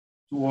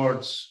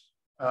towards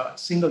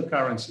single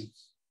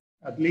currencies,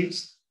 at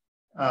least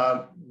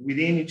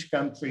within each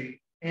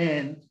country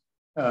and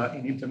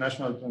in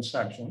international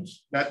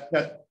transactions that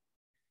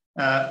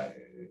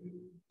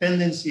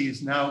tendency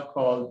is now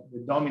called the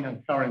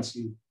dominant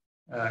currency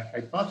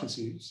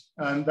hypothesis.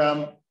 And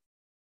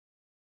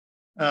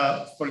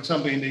for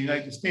example, in the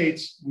United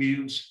States, we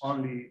use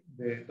only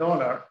the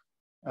dollar.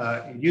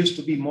 It used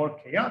to be more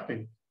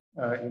chaotic,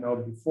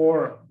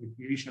 before the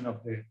creation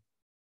of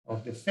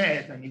the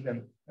Fed, and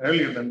even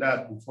earlier than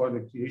that, before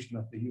the creation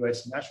of the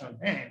U.S. National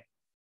Bank.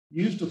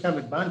 You used to have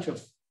a bunch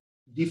of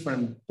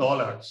different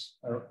dollars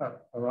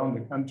around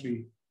the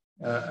country,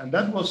 and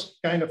that was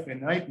kind of a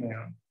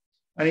nightmare.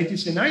 And it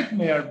is a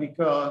nightmare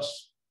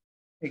because,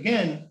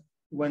 again,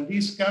 when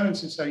these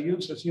currencies are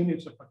used as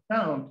units of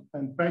account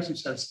and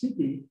prices are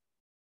sticky,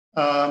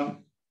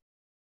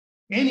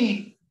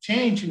 any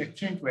change in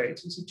exchange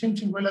rates is a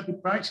change in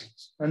relative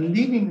prices. And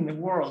living in a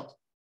world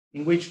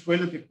in which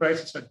relative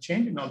prices are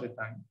changing all the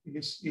time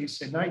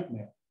is a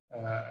nightmare.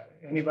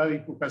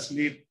 Anybody who has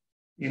lived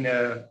in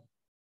a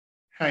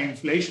high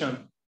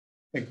inflation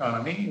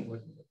economy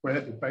where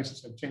relative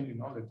prices are changing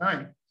all the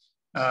time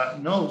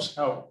knows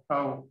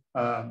how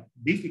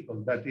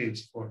difficult that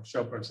is for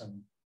shoppers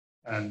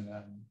and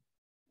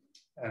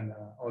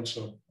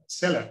also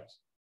sellers.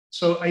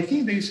 So I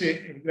think there is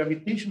a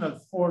gravitational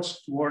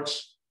force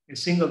towards a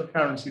single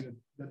currency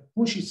that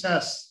pushes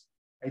us,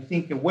 I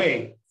think,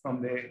 away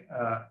from the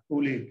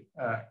Uhlig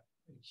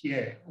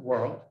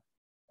world,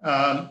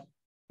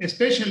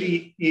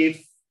 especially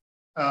if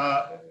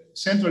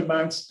central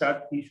banks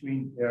start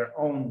issuing their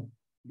own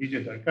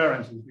digital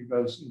currencies,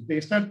 because if they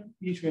start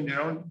issuing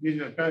their own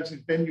digital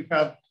currencies, then you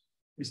have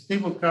a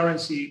stable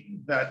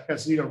currency that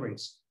has zero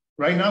risk.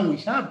 Right now we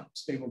have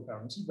stable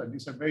currencies, but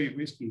these are very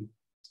risky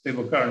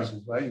stable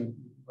currencies, right? You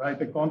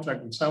write a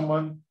contract with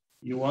someone,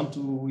 you want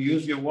to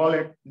use your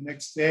wallet the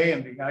next day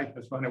and the guy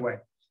has run away.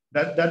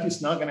 That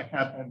is not gonna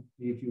happen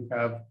if you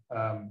have,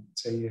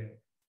 say,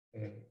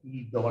 a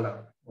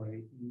e-dollar or a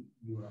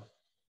e-euro.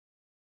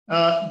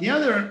 The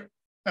other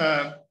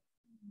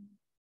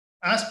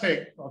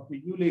aspect of the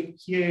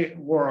Uhlig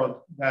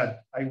world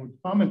that I would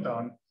comment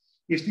on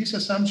is this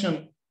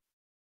assumption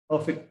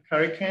of a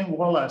Hurricane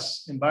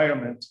Wallace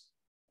environment,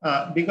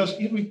 because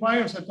it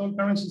requires that all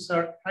currencies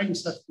are highly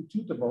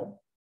substitutable,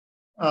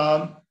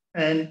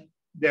 and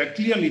they're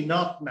clearly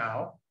not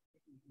now.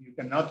 You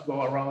cannot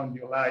go around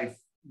your life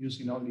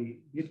using only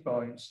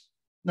Bitcoins.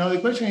 Now the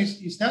question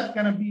is that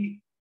gonna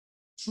be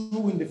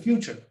true in the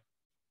future?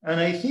 And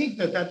I think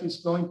that is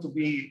going to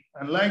be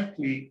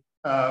unlikely.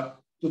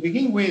 To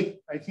begin with,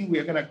 I think we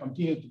are going to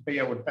continue to pay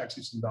our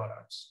taxes in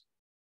dollars.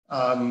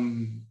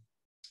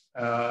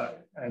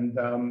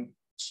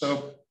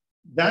 So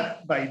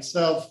that by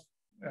itself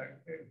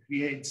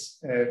creates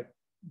a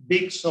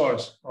big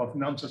source of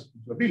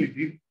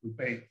non-substitutability. We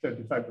pay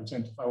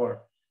 35% of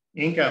our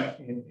income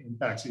in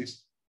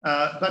taxes.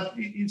 But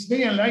it's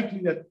very unlikely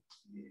that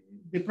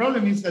the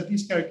problem is that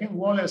this Hurricane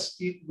Wallace,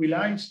 it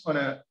relies on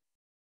a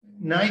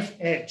knife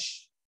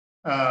edge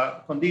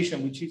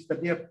condition, which is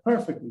that they are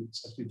perfectly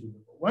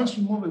substitutable. Once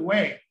you move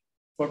away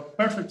for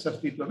perfect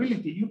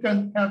substitutability, you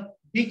can have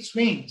big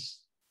swings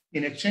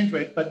in exchange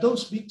rate, but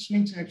those big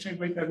swings in exchange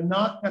rate are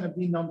not going to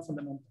be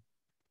non-fundamental.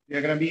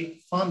 They're going to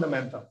be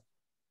fundamental.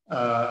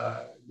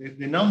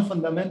 The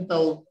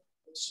non-fundamental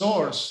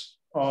source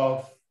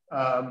of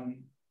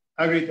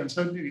aggregate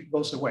uncertainty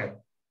goes away.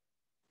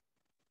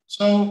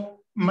 So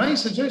my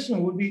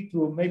suggestion would be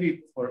to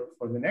maybe for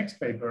the next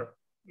paper,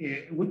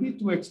 would be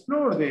to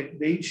explore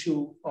the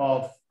issue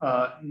of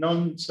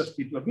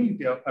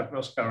non-substitutability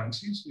across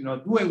currencies,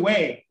 do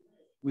away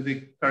with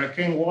the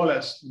Hurricane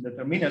Wallace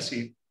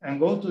indeterminacy and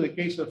go to the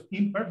case of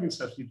imperfect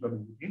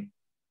substitutability.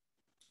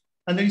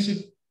 And there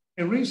is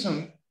a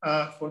reason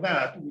for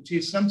that, which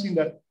is something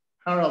that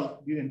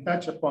Harald didn't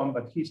touch upon,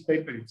 but his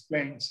paper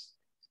explains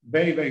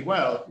very, very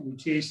well,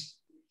 which is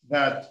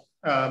that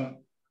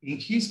in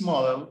his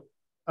model,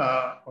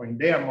 or in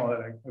their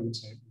model, I would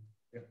say,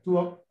 there are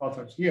two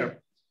authors here.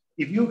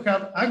 If you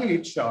have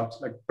aggregate shocks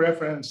like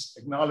preference,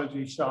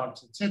 technology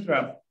shocks,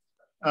 etc.,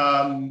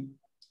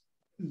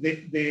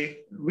 the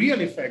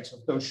real effects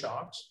of those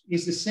shocks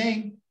is the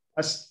same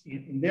as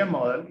in their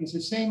model, is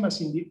the same as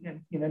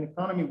in an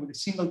economy with a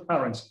single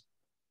currency.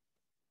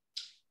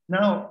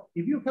 Now,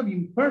 if you have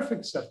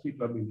imperfect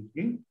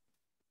substitutability,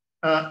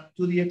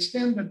 to the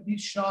extent that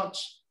these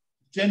shocks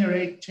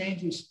generate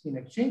changes in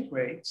exchange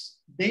rates,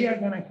 they are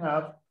going to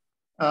have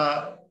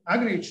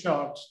aggregate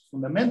shocks,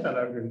 fundamental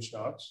aggregate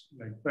shocks,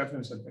 like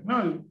preference and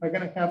technology, are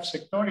going to have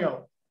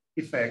sectorial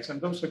effects,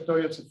 and those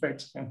sectorial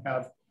effects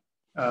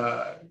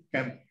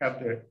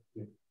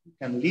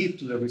can lead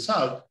to the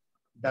result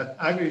that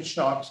aggregate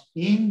shocks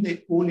in the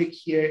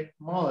Uhlig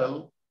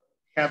model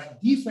have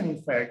different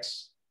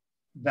effects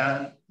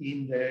than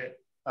in the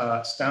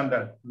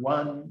standard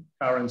one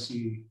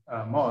currency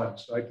model.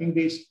 So I think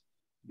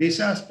this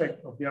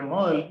aspect of their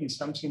model is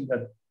something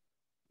that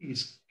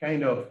is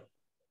kind of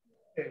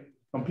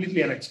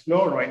completely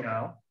unexplored right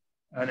now.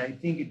 And I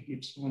think it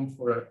gives room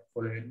for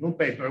a new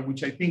paper,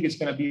 which I think is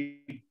going to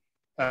be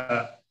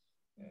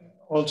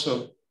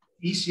also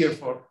easier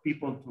for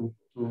people to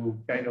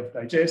kind of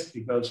digest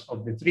because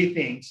of the three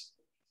things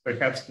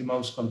perhaps the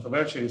most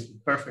controversial is the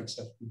perfect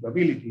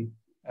substitutability.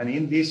 And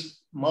in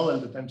this model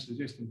that I'm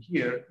suggesting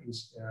here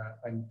is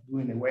I'm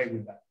doing away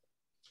with that.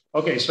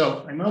 Okay,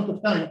 so I'm out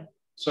of time.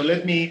 So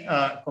let me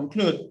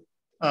conclude.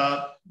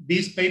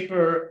 This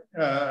paper,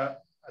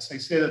 as I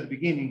said at the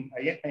beginning,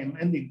 I am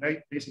ending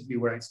basically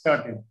where I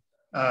started,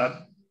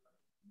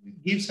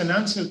 gives an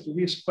answer to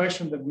this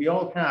question that we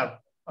all have.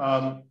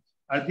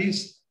 Are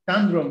these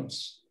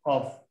tantrums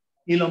of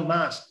Elon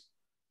Musk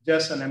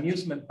just an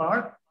amusement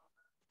park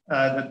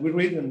that we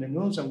read in the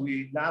news and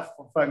we laugh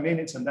for 5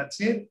 minutes and that's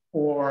it?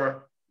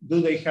 Or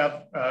do they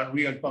have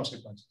real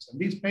consequences? And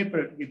this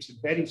paper gives a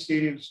very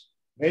serious,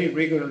 very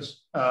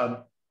rigorous,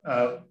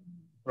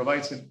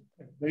 provides a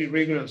very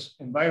rigorous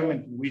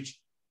environment in which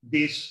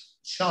these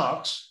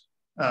shocks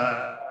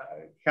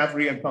have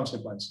real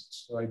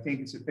consequences. So I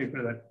think it's a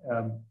paper that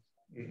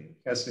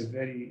has a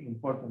very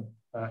important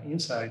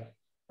insight.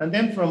 And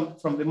then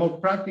from the more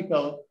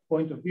practical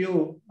point of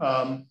view,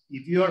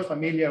 if you are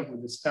familiar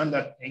with the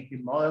standard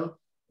Enkin model,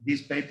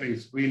 this paper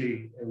is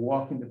really a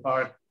walk in the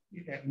park.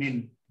 I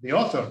mean, the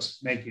authors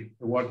make it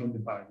a walk in the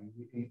park.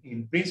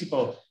 In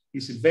principle,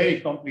 it's a very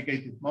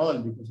complicated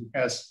model because it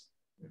has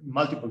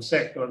multiple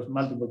sectors,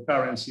 multiple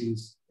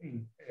currencies,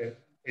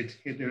 it's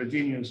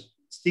heterogeneous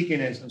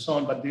stickiness and so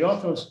on. But the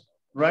authors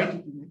write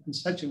it in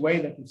such a way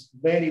that it's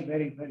very,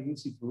 very, very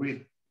easy to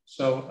read.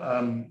 So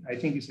I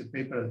think it's a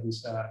paper that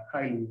is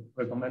highly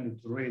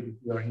recommended to read if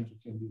you are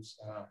interested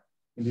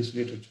in this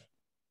literature.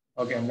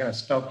 Okay, I'm gonna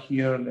stop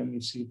here. Let me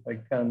see if I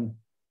can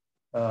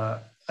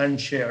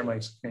unshare my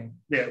screen.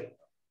 There.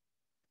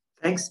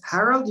 Thanks.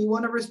 Harald, do you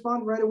want to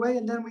respond right away?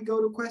 And then we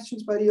go to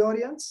questions by the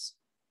audience?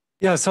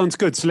 Yeah, sounds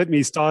good. So let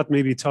me start.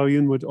 Maybe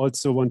Taoyun would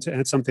also want to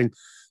add something.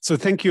 So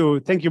thank you,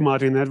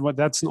 Martin.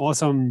 That's an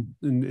awesome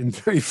and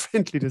very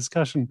friendly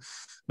discussion.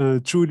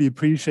 Truly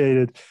appreciate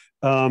it.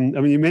 I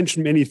mean, you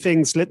mentioned many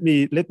things. Let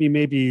me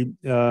maybe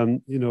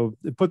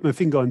put my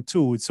finger on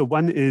two. So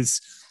one is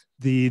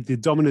the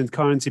dominant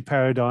currency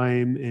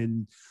paradigm,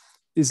 and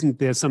isn't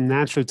there some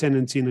natural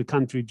tendency in a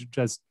country to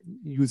just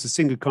use a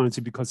single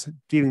currency because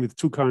dealing with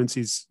two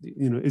currencies,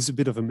 is a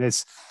bit of a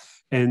mess.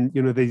 And,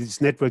 these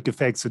network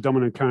effects, the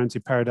dominant currency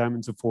paradigm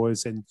and so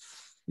forth. And,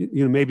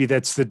 maybe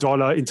that's the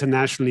dollar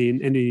internationally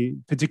in any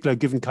particular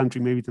given country,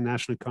 maybe the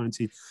national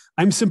currency.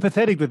 I'm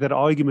sympathetic with that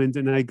argument.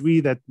 And I agree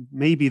that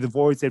maybe the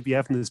words that we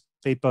have in this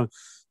paper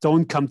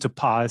don't come to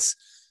pass.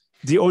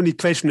 The only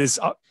question is,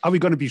 are we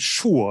going to be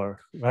sure,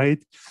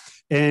 right?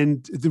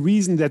 And the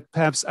reason that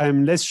perhaps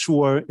I'm less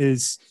sure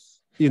is,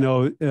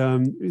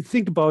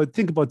 think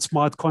about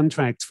smart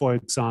contracts, for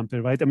example,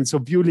 right? I mean, so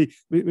Bewley,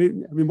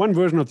 one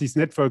version of these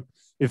network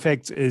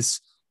effects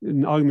is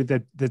an argument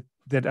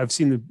that I've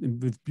seen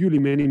with Bewley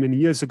many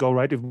years ago,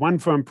 right? If one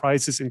firm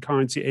prices in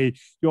currency A,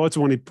 you also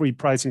want to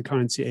pre-price in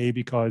currency A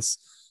because,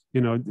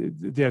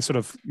 they're sort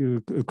of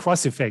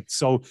cross effects.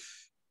 So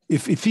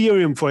if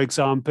Ethereum, for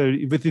example,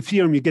 with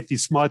Ethereum, you get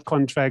these smart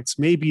contracts,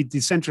 maybe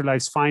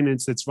decentralized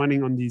finance that's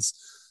running on these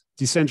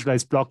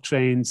decentralized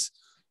blockchains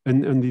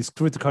and these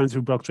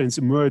cryptocurrency blockchains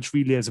emerge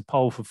really as a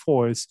powerful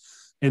force.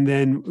 And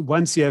then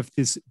once you have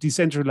this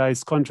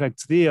decentralized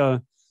contracts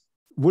there,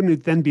 wouldn't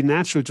it then be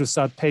natural to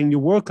start paying your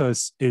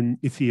workers in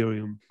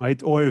Ethereum,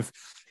 right? Or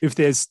if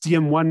there's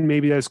DM1,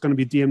 maybe there's going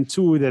to be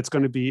DM2 that's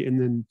going to be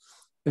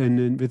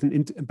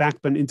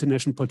backed by an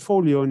international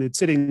portfolio, and it's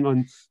sitting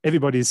on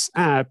everybody's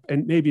app,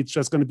 and maybe it's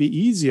just going to be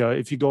easier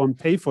if you go and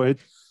pay for it,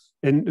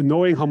 and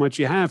knowing how much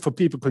you have for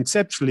people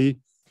conceptually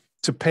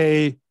to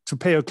pay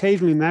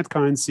occasionally in that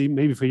currency,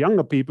 maybe for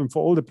younger people and for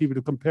older people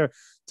to compare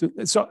to.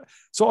 So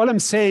all I'm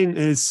saying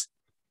is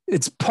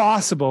it's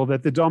possible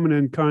that the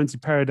dominant currency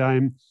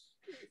paradigm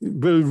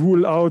will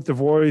rule out the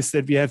worries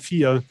that we have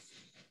here,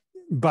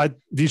 but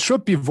we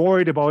should be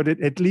worried about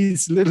it at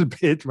least a little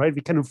bit, right?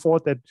 We can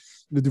afford that,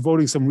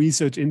 devoting some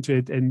research into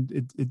it,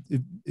 and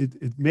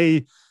it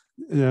may,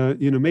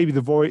 maybe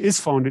the worry is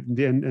founded in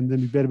the end, and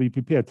then we better be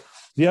prepared.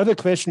 The other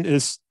question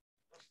is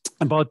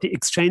about the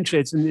exchange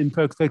rates and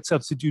imperfect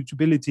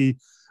substitutability,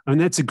 and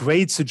that's a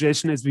great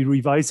suggestion. As we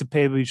revise the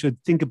paper, we should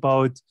think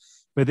about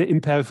whether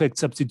imperfect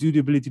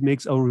substitutability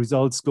makes our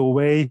results go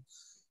away.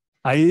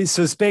 I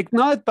suspect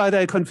not, but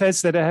I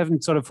confess that I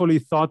haven't sort of fully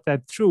thought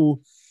that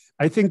through.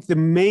 I think the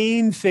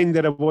main thing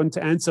that I want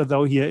to answer,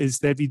 though, here is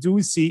that we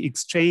do see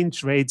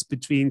exchange rates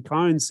between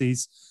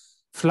currencies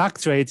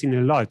fluctuating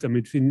a lot. I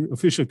mean, between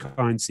official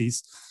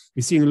currencies,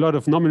 we're seeing a lot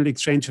of nominal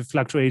exchange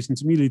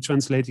fluctuations immediately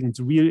translating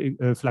into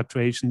real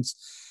fluctuations.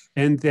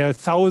 And there are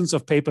thousands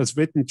of papers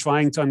written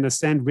trying to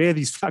understand where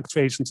these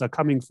fluctuations are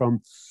coming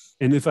from.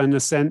 And if I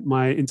understand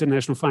my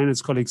international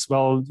finance colleagues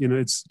well,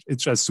 it's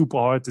just super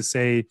hard to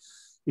say,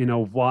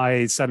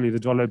 why suddenly the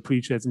dollar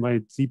appreciates and why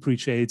it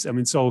depreciates. I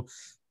mean, so,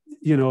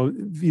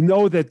 we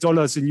know that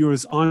dollars and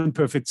euros aren't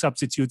perfect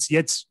substitutes,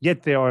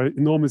 yet there are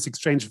enormous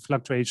exchange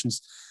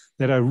fluctuations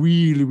that are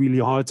really, really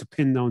hard to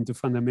pin down to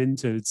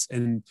fundamentals.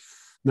 And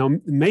now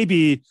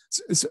maybe,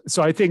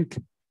 so I think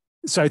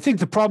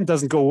the problem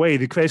doesn't go away.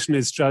 The question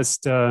is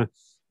just,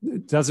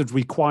 does it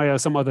require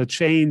some other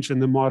change in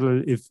the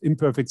model if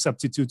imperfect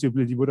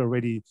substitutability would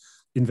already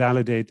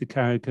invalidate the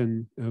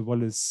Carrigan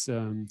Wallace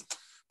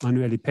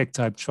Manueli Peck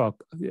type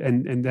shock.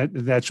 And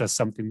that's just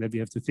something that we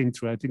have to think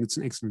through. I think it's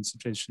an excellent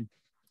suggestion.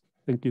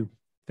 Thank you.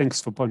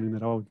 Thanks for pointing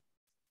that out.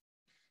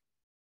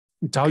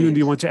 Taoyun, do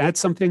you want to add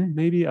something?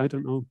 Maybe, I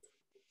don't know.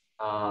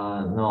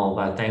 No,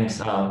 but thanks,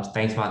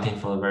 thanks Martin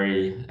for the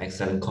very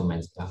excellent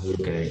comments.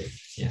 Okay,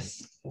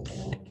 yes.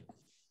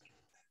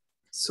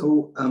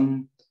 So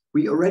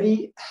we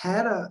already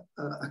had a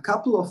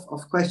couple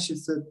of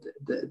questions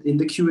that in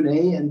the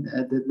Q&A and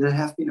that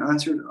have been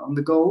answered on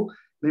the go.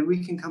 Maybe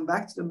we can come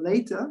back to them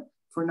later.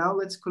 For now,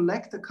 let's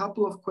collect a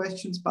couple of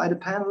questions by the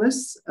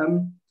panelists.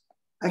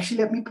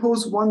 Actually, let me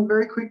pose one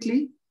very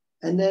quickly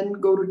and then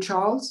go to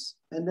Charles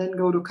and then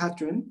go to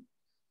Katrin.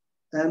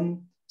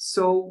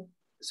 So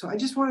I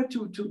just wanted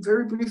to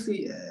very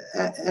briefly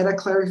add a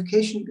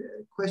clarification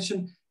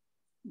question.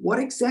 What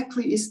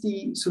exactly is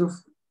the sort of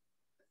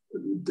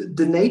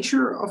the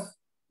nature of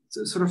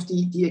sort of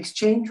the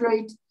exchange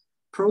rate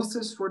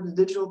process for the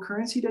digital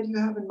currency that you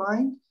have in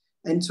mind?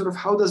 And sort of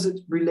how does it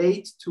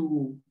relate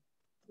to,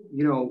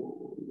 you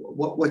know,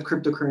 what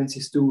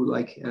cryptocurrencies do,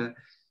 like,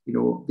 you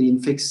know, being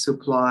fixed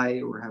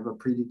supply or have a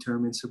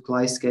predetermined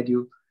supply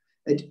schedule?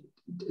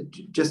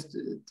 Just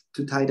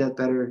to tie that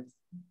better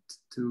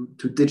to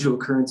digital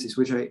currencies,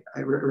 which I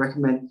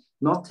recommend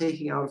not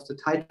taking out of the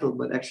title,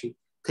 but actually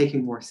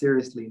taking more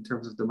seriously in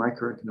terms of the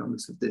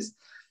microeconomics of this.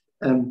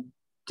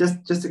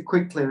 Just a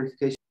quick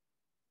clarification.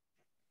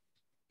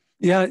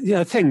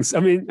 Yeah, thanks. I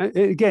mean,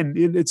 again,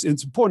 it's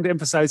important to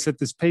emphasize that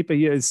this paper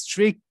here is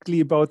strictly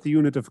about the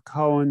unit of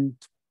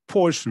account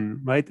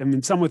portion, right? I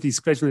mean, some of these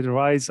questions that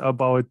arise are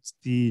about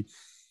the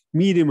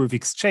medium of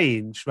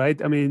exchange,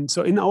 right? I mean,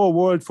 so in our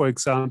world, for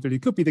example,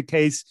 it could be the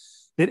case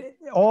that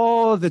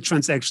all the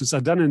transactions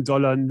are done in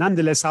dollar,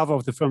 nonetheless, half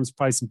of the firm's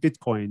price in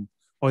Bitcoin,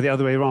 or the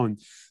other way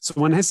around. So you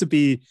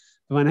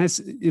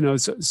know,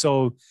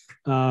 so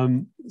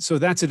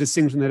that's a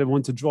distinction that I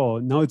want to draw.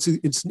 Now, it's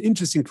an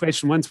interesting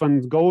question once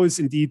one goes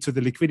indeed to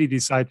the liquidity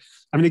side.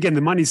 I mean, again,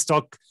 the money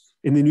stock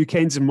in the new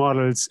Keynesian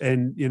models,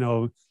 and, you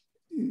know,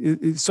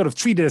 it's sort of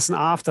treated as an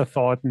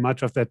afterthought in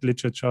much of that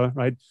literature,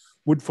 right?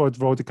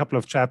 Woodford wrote a couple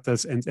of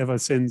chapters, and ever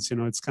since, you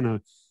know, it's kind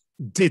of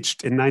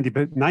ditched in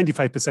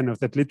 95% of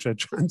that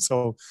literature. And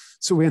so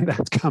we're in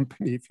that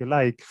company, if you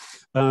like.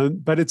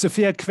 But it's a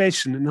fair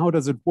question, and how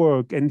does it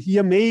work? And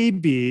here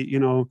maybe, you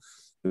know,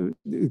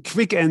 a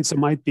quick answer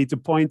might be to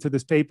point to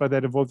this paper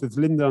that evolved with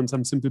Linda on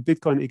some simple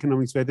Bitcoin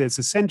economics, where there's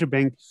a central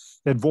bank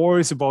that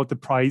worries about the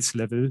price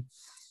level.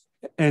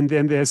 And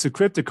then there's a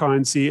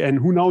cryptocurrency, and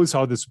who knows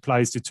how the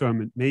supply is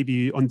determined.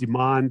 Maybe on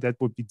demand, that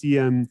would be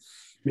DM.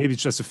 Maybe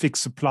it's just a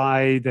fixed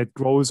supply that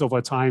grows over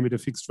time at a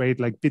fixed rate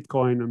like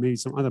Bitcoin, or maybe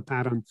some other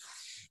pattern.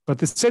 But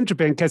the central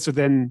bank has to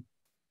then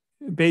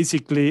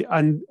basically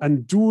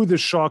undo the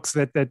shocks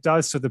that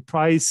does to the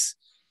price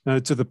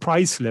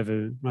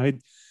level,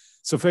 right?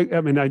 So,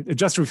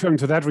 just referring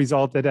to that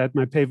result that I had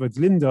my paper with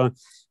Linda,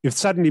 if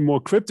suddenly more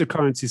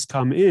cryptocurrencies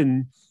come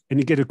in and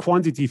you get a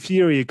quantity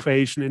theory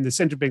equation and the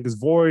central bank is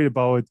worried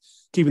about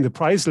keeping the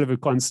price level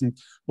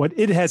constant, what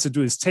it has to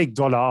do is take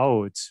dollar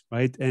out,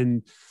 right?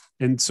 And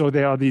so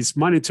there are these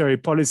monetary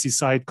policy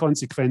side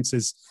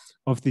consequences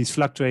of these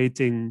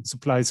fluctuating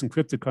supplies in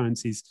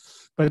cryptocurrencies.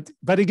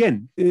 But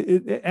again,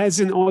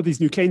 as in all these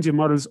new Keynesian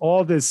models,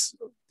 all this,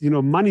 you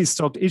know, money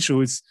stock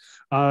issues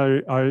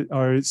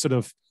are sort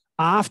of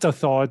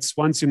afterthoughts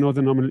once you know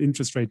the nominal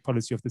interest rate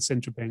policy of the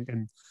central bank,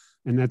 and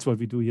that's what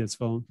we do here as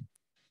well.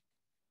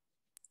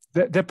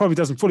 That probably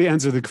doesn't fully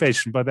answer the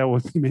question, but that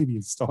would be maybe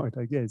a start,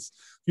 I guess.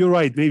 You're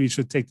right, maybe we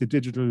should take the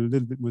digital a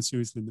little bit more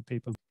seriously in the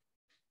paper.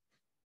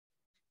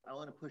 I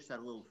want to push that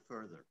a little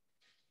further,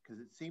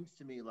 because it seems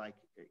to me like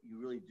you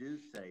really do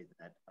say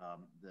that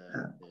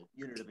the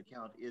unit of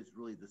account is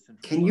really the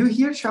central. Can you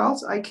hear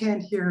Charles? I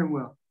can't hear him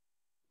well.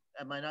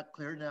 Am I not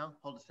clear now?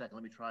 Hold a second,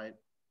 let me try it.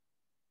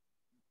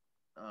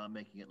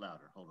 Making it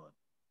louder. Hold on.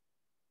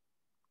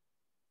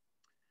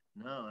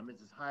 No, I'm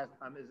as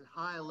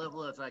high a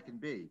level as I can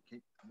be.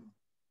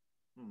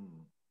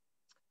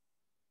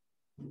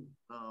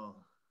 Oh.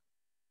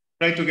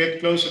 Try to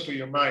get closer to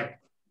your mic.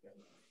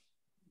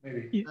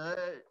 Maybe.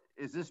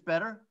 Is this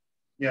better?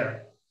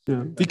 Yeah.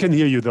 We can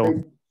hear you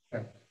though.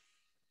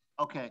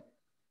 Okay.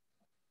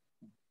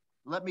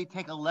 Let me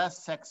take a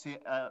less sexy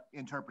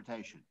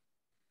interpretation.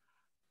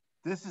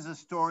 This is a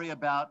story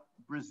about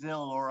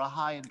Brazil, or a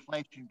high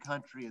inflation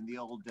country in the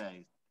old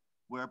days,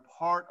 where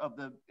part of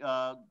the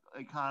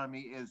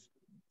economy is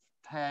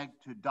tagged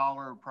to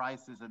dollar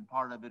prices and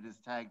part of it is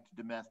tagged to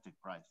domestic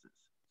prices.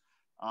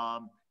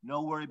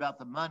 No worry about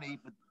the money,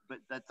 but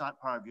that's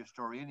not part of your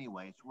story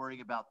anyway. It's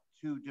worrying about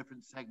two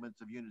different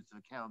segments of units of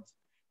accounts,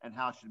 and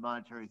how should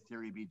monetary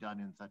theory be done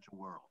in such a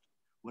world?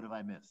 What have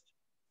I missed?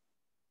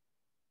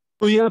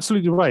 Well, you're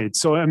absolutely right.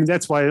 So, I mean,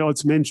 that's why I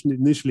also mentioned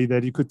initially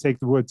that you could take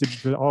the word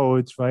digital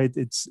out, right?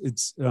 It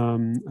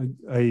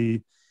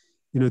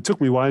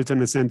took me a while to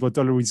understand what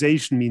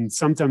dollarization means.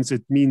 Sometimes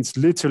it means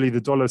literally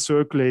the dollar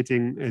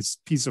circulating as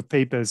piece of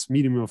paper, as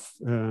medium of,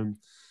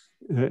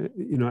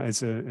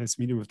 as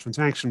medium of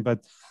transaction.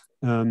 But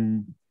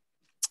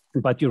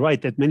But you're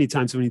right that many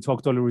times when you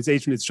talk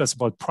dollarization, it's just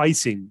about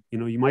pricing.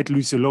 You might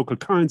lose your local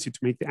currency to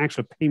make the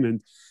actual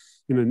payment.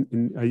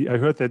 I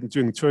heard that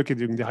during Turkey,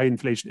 during the high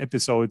inflation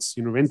episodes,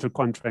 rental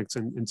contracts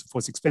and so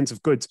forth,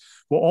 expensive goods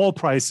were all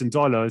priced in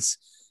dollars.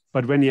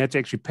 But when you had to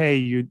actually pay,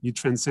 you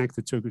transact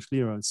the Turkish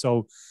lira.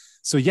 So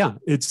yeah,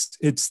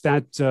 it's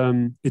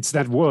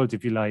that world,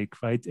 if you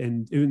like, right?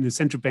 And in the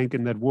central bank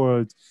in that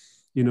world,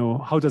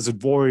 how does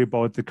it worry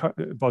about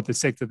the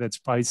sector that's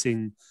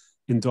pricing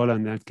in dollar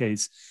in that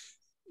case?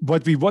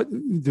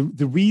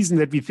 The reason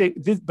that we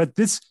think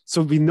this,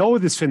 so we know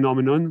this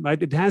phenomenon,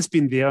 right? It has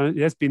been there. It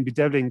has been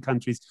bedeviling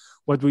countries.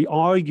 What we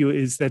argue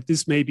is that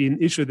this may be an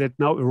issue that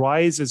now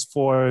arises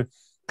for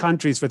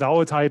countries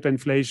without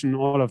hyperinflation,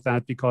 all of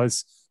that,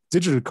 because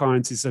digital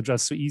currencies are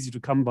just so easy to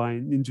come by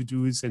and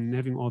introduce, and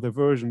having all their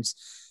versions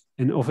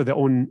and offer their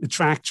own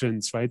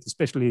attractions, right?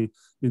 Especially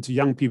to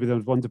young people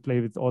that want to play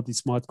with all these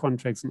smart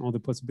contracts and all the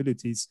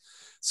possibilities.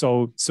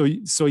 So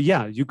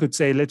yeah, you could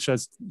say let's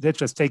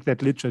just take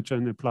that literature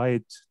and apply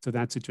it to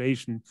that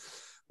situation.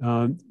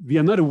 We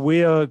are not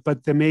aware,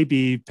 but there may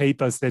be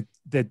papers that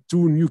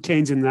do new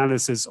Keynesian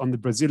analysis on the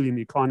Brazilian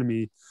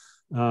economy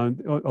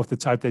of the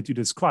type that you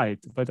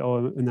described. But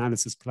our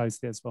analysis applies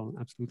there as well.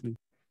 Absolutely.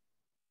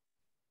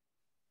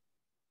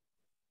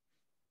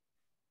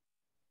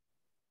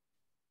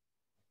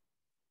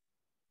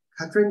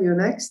 Katrin, you're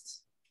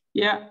next.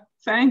 Yeah,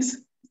 thanks.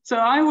 So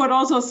I would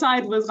also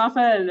side with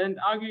Raphael and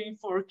arguing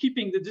for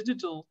keeping the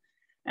digital.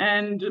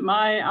 And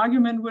my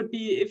argument would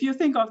be, if you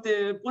think of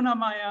the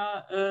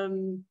Brunnermeier,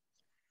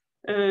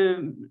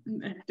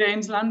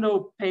 James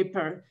Landau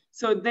paper,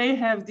 so they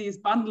have these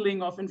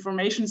bundling of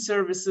information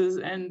services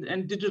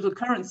and digital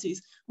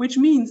currencies, which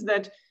means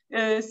that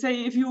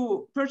say if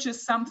you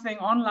purchase something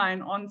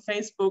online on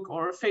Facebook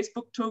or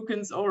Facebook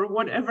tokens or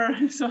whatever,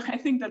 so I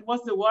think that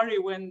was the worry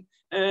when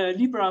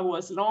Libra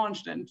was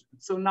launched, and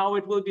so now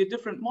it will be a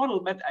different model,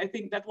 but I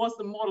think that was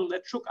the model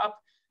that shook up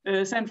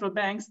central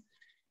banks,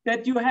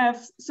 that you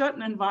have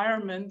certain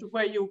environment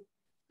where you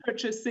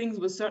purchase things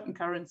with certain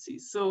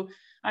currencies. So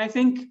I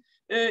think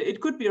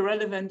it could be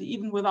relevant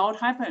even without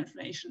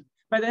hyperinflation.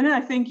 But then I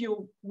think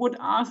you would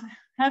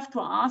have to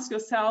ask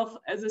yourself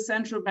as a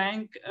central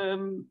bank,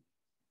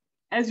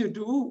 as you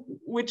do,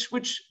 which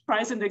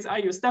price index are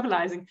you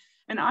stabilizing?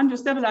 And aren't you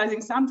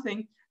stabilizing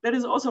something that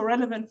is also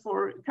relevant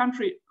for a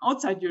country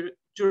outside your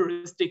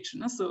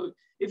jurisdiction? So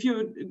if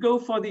you go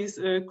for these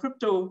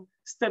crypto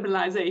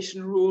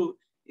stabilization rule,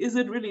 is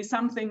it really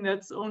something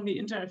that's only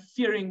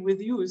interfering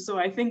with you? So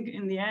I think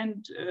in the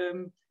end,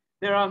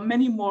 there are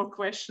many more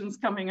questions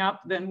coming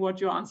up than what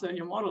you answer in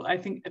your model. I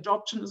think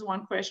adoption is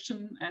one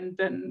question, and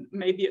then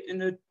maybe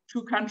in a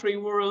two-country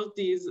world,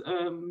 these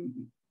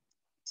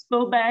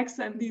spillbacks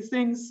and these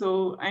things.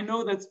 So I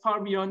know that's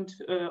far beyond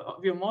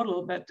of your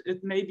model, but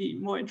it may be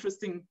more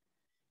interesting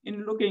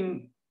in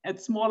looking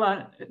at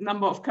smaller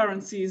number of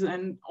currencies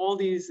and all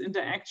these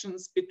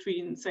interactions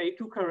between, say,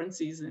 two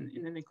currencies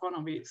in an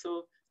economy.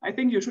 So I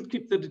think you should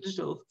keep the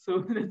digital.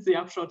 So that's the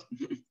upshot.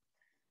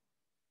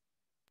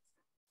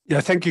 Yeah,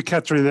 thank you,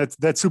 Katrin.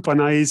 That's super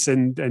nice,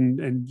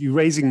 and you're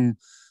raising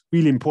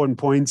really important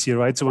points here,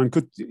 right? So one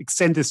could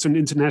extend this to an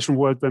international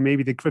world where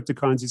maybe the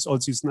cryptocurrency is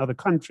also used in other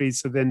countries.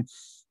 So then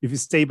if you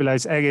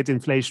stabilize aggregate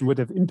inflation, would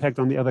have impact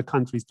on the other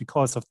countries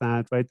because of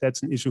that, right?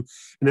 That's an issue.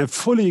 And I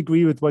fully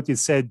agree with what you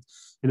said.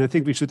 And I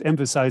think we should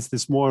emphasize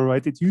this more,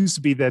 right? It used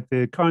to be that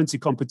the currency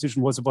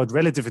competition was about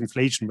relative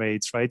inflation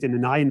rates, right?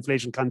 In a high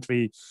inflation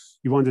country,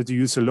 you wanted to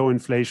use a low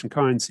inflation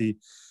currency.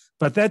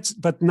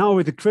 But now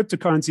with the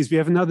cryptocurrencies, we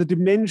have another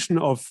dimension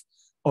of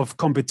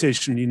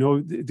competition,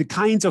 the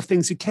kinds of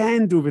things you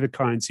can do with the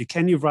currency.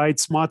 Can you write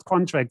smart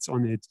contracts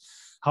on it?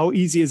 How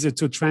easy is it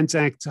to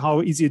transact?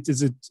 How easy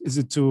is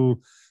it to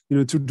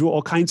do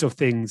all kinds of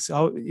things?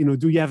 How,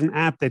 do you have an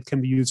app that can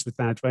be used with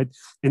that, right?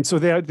 And so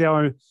there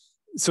are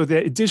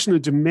additional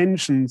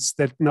dimensions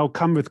that now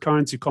come with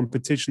currency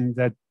competition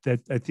that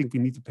I think we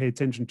need to pay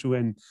attention to,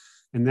 and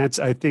that's,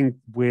 I think,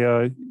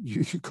 where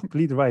you're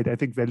completely right. I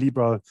think where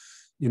Libra,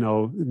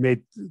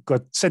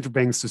 got central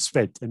banks to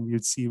sweat, and we'll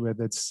see where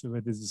this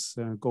is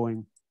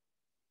going.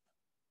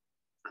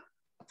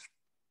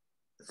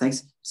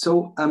 Thanks.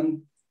 So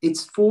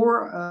it's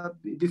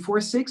before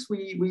 6.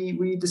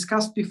 We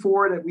discussed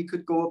before that we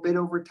could go a bit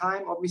over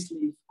time.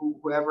 Obviously,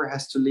 whoever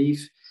has to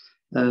leave,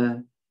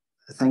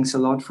 thanks a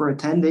lot for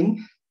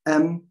attending.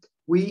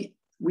 We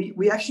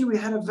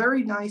had a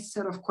very nice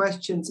set of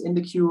questions in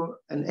the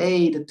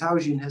Q&A that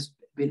Taujin has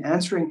been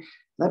answering.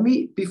 Let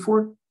me,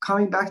 before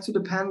coming back to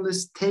the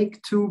panelists,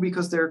 take two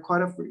because they're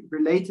quite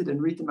related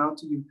and read them out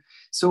to you.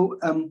 So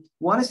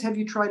one is, have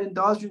you tried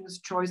endogenous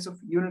choice of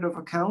unit of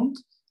account?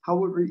 How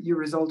will your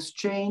results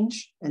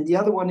change? And the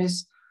other one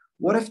is,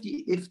 what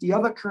if the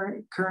other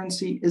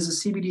currency is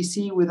a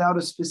CBDC without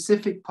a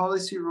specific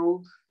policy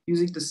rule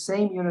using the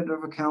same unit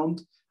of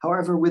account,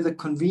 however, with a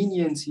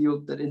convenience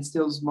yield that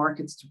instills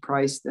markets to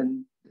price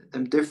them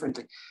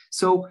differently?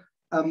 So,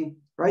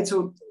 right,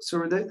 so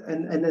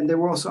and then there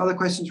were also other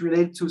questions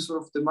related to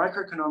sort of the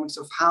microeconomics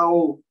of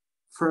how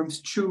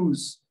firms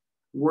choose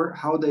work,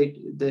 how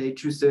they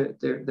choose their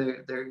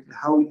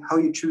how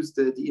you choose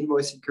the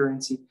invoicing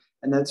currency,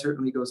 and that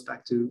certainly goes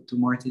back to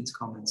Martin's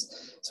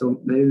comments. So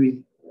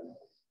maybe.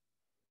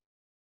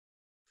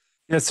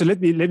 Yeah, so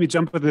let me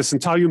jump at this, and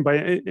Taoyuan,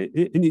 by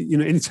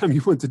anytime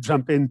you want to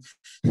jump in,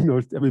 I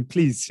mean,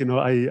 please,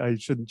 I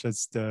shouldn't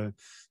just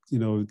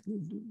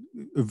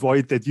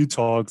avoid that you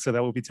talk, so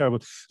that would be terrible.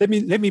 Let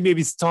me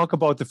maybe talk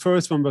about the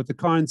first one, about the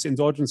currency,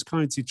 endogenous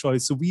currency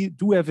choice. So we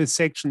do have a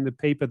section in the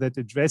paper that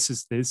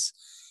addresses this,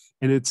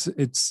 and it's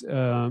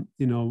where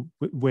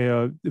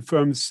the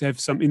firms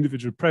have some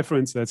individual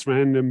preference that's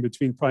random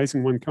between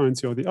pricing one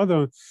currency or the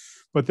other.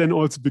 But then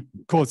also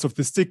because of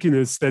the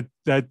stickiness that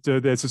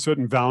there's a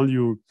certain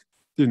value,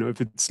 if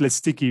it's less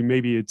sticky,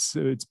 maybe it's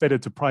better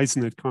to price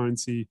in that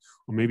currency,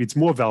 or maybe it's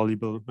more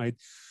valuable, right?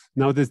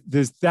 Now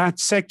there's that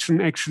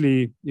section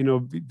actually,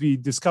 we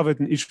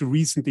discovered an issue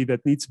recently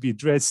that needs to be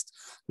addressed,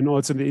 and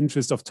also in the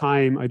interest of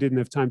time, I didn't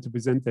have time to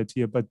present that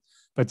here, but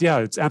yeah,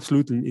 it's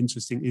absolutely an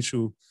interesting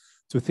issue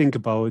to think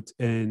about.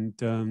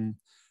 And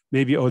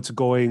maybe also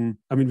going,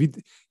 I mean,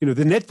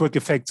 the network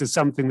effects is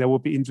something that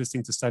would be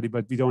interesting to study,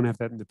 but we don't have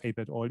that in the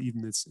paper at all, even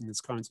in this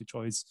currency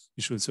choice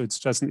issue. So it's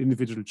just an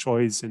individual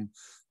choice, and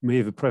you may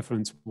have a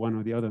preference for one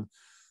or the other.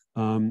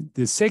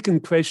 The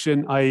second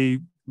question, I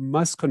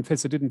must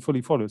confess I didn't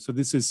fully follow. So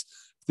this is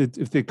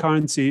if the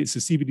currency is a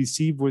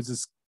CBDC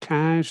versus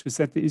cash, is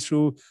that the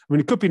issue? I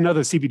mean, it could be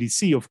another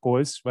CBDC, of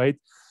course, right?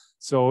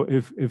 So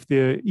if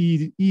the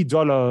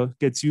e-dollar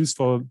gets used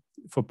for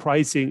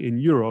pricing in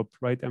Europe,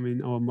 right? I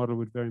mean, our model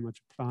would very much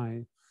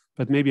apply,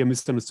 but maybe I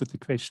misunderstood the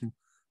question.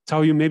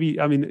 Taoyuan, maybe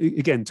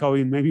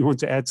you want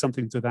to add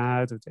something to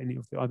that or to any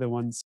of the other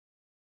ones.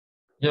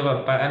 Yeah,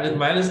 but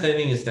my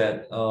understanding is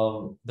that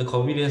the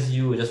convenience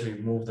you will just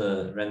remove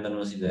the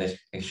randomness in the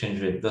exchange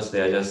rate, because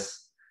they are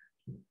just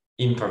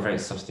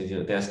imperfect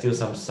substitute. There are still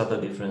some subtle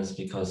difference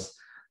because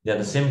they are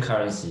the same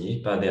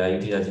currency, but they are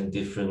utilizing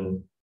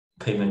different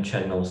payment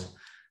channels.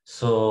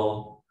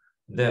 So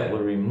that will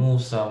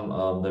remove some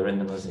the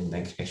randomness in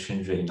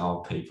exchange rate in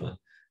our paper.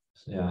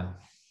 So, yeah.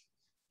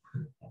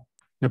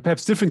 Now,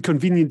 perhaps different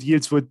convenient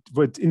yields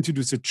would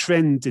introduce a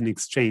trend in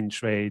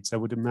exchange rates, I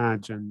would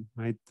imagine,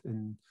 right?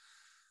 And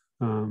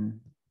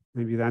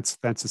maybe that's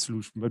a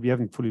solution, but we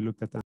haven't fully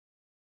looked at that.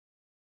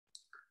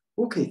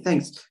 Okay,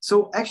 thanks.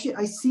 So actually,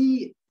 I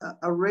see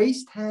a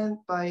raised hand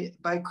by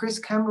Chris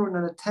Cameron,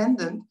 an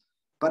attendant,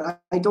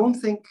 but I don't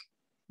think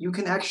you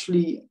can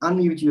actually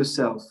unmute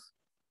yourself.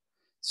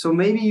 So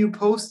maybe you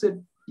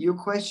posted your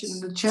question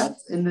in the chat,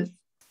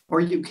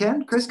 or you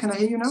can. Chris, can I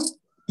hear you now?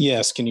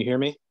 Yes, can you hear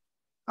me?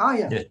 Ah,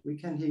 yeah. We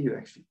can hear you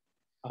actually.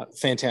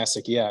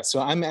 Fantastic. Yeah.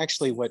 So I'm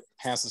actually what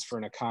passes for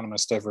an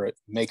economist over at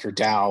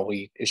MakerDAO.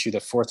 We issue the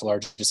 4th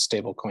largest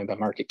stablecoin by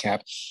market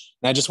cap.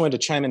 And I just wanted to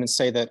chime in and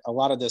say that a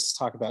lot of this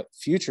talk about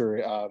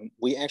future,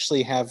 we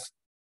actually have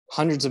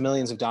hundreds of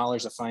millions of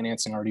dollars of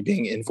financing already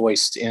being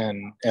invoiced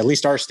in at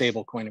least our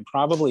stablecoin and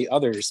probably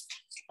others.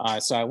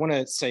 So I want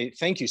to say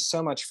thank you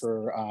so much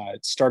for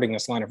starting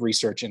this line of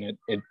research. And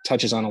it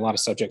touches on a lot of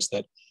subjects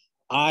that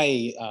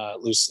I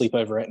lose sleep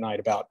over at night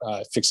about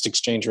fixed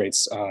exchange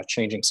rates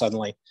changing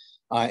suddenly.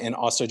 And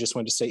also just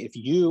wanted to say, if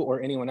you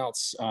or anyone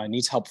else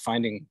needs help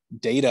finding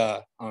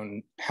data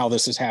on how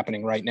this is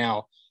happening right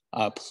now,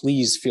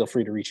 please feel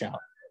free to reach out.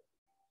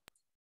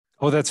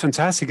 Oh, that's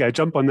fantastic. I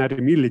jump on that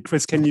immediately.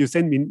 Chris, can you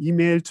send me an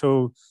email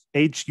to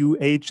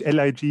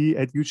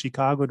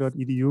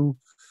huhlig@uchicago.edu?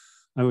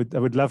 I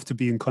would love to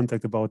be in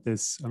contact about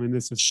this. I mean,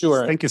 this is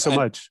sure. Thank you so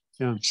much.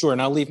 Yeah. Sure.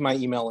 And I'll leave my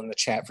email in the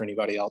chat for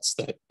anybody else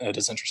that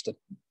is interested.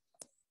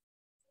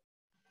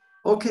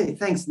 Okay,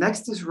 thanks.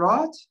 Next is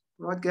Rod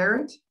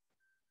Garrett.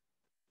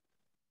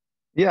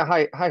 Yeah,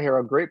 hi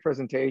Harald, great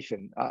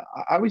presentation.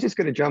 I was just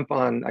going to jump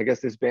on, I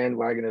guess, this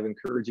bandwagon of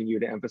encouraging you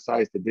to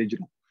emphasize the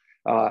digital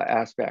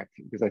aspect,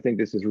 because I think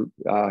this is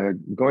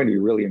going to be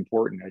really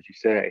important, as you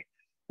say.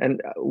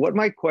 And what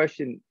my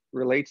question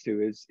relates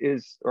to is,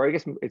 or I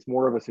guess it's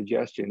more of a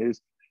suggestion,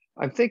 is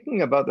I'm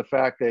thinking about the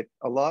fact that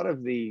a lot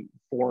of the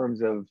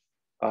forms of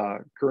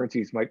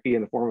currencies might be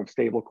in the form of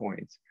stable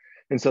coins.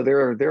 And so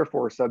they're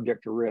therefore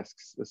subject to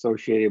risks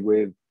associated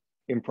with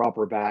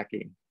improper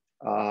backing,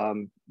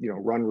 run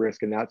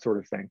risk and that sort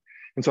of thing.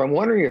 And so I'm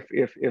wondering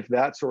if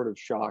that sort of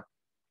shock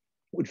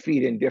would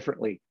feed in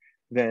differently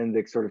than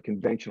the sort of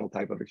conventional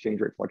type of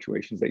exchange rate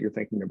fluctuations that you're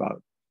thinking about.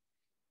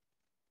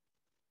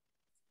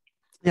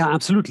 Yeah,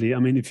 absolutely. I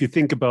mean, if you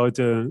think about,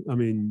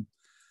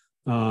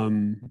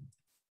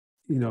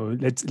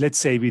 let's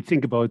say we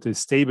think about a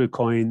stable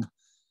coin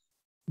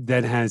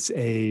that has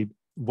a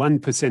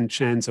 1%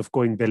 chance of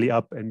going belly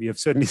up. And we have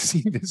certainly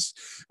seen this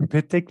in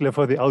particular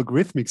for the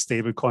algorithmic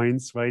stable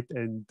coins, right?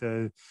 And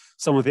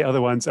some of the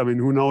other ones, I mean,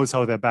 who knows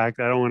how they're backed?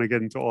 I don't want to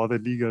get into all the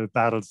legal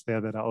battles there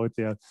that are out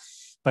there.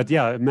 But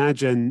yeah,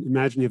 imagine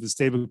you have a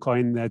stable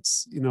coin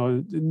that's,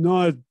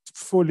 not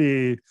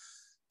fully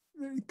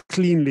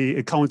cleanly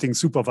accounting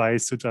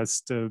supervised, to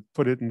just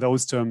put it in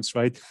those terms,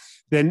 right?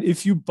 Then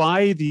if you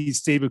buy these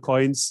stable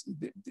coins,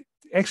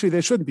 actually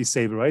they shouldn't be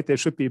stable, right? They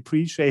should be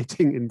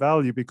appreciating in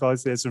value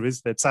because there's a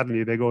risk that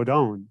suddenly they go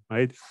down,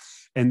 right?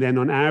 And then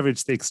on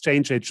average, the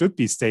exchange rate should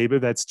be stable.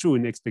 That's true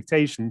in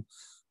expectation,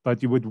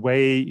 but you would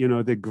weigh,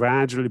 the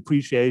gradual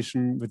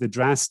appreciation with a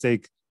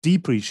drastic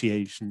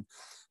depreciation.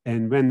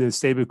 And when the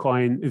stable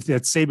coin, if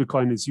that stable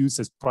coin is used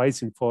as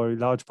pricing for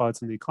large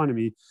parts of the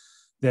economy,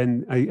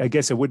 then I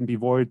guess I wouldn't be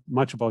worried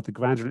much about the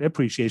gradual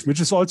appreciation, which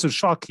is also a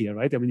shock here,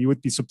 right? I mean, you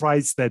would be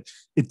surprised that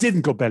it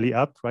didn't go belly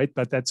up, right?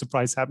 But that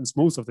surprise happens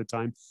most of the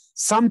time.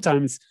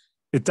 Sometimes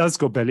it does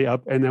go belly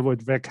up, and that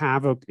would wreak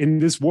havoc in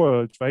this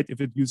world, right? If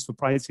it's used for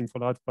pricing for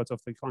large parts of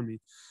the economy,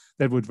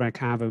 that would wreak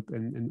havoc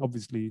and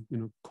obviously,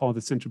 call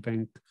the central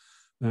bank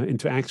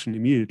into action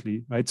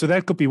immediately, right? So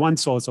that could be one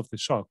source of the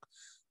shock.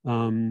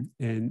 And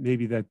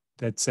maybe that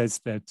says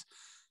that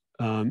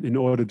in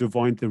order to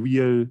avoid the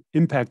real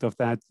impact of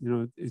that,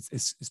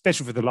 it's,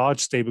 especially for the large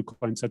stable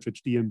coins such as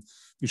DM,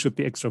 we should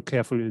be extra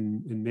careful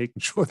in making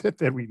sure that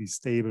they're really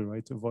stable,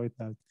 right, to avoid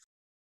that.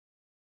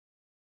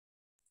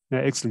 Yeah,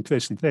 excellent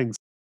question, thanks.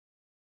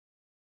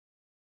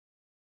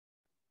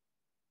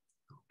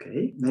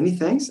 Okay, many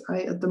thanks.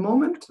 At the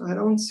moment, I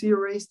don't see a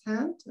raised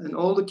hand, and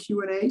all the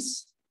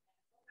Q&As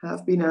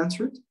have been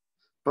answered,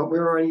 but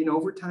we're already in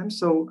overtime.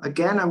 So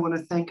again, I want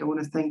to thank Harald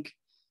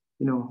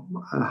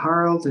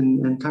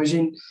and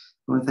Tajin.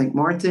 I want to thank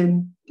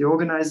Martin, the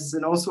organizers,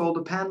 and also all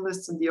the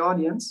panelists and the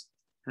audience.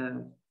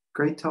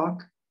 Great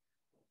talk,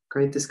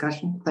 great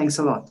discussion. Thanks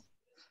a lot.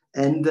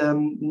 And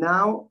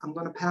now I'm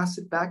going to pass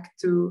it back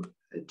to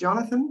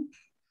Jonathan,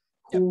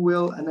 who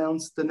will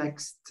announce the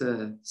next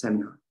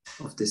seminar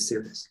of this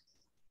series.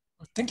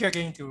 Thank you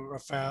again to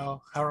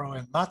Raphael, Harald,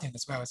 and Martin,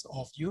 as well as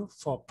all of you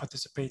for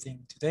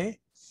participating today.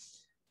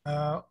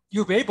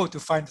 You'll be able to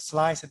find the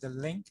slides and the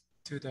link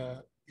to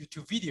the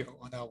YouTube video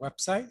on our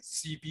website,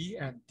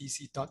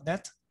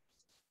 cbanddc.net.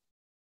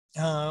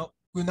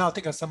 We'll now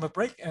take a summer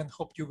break and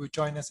hope you will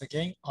join us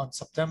again on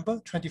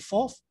September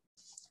 24th,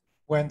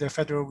 when the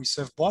Federal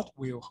Reserve Board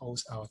will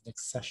host our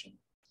next session.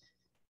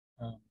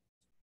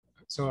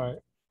 So I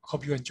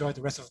hope you enjoy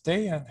the rest of the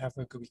day and have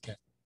a good weekend.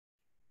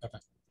 Bye-bye.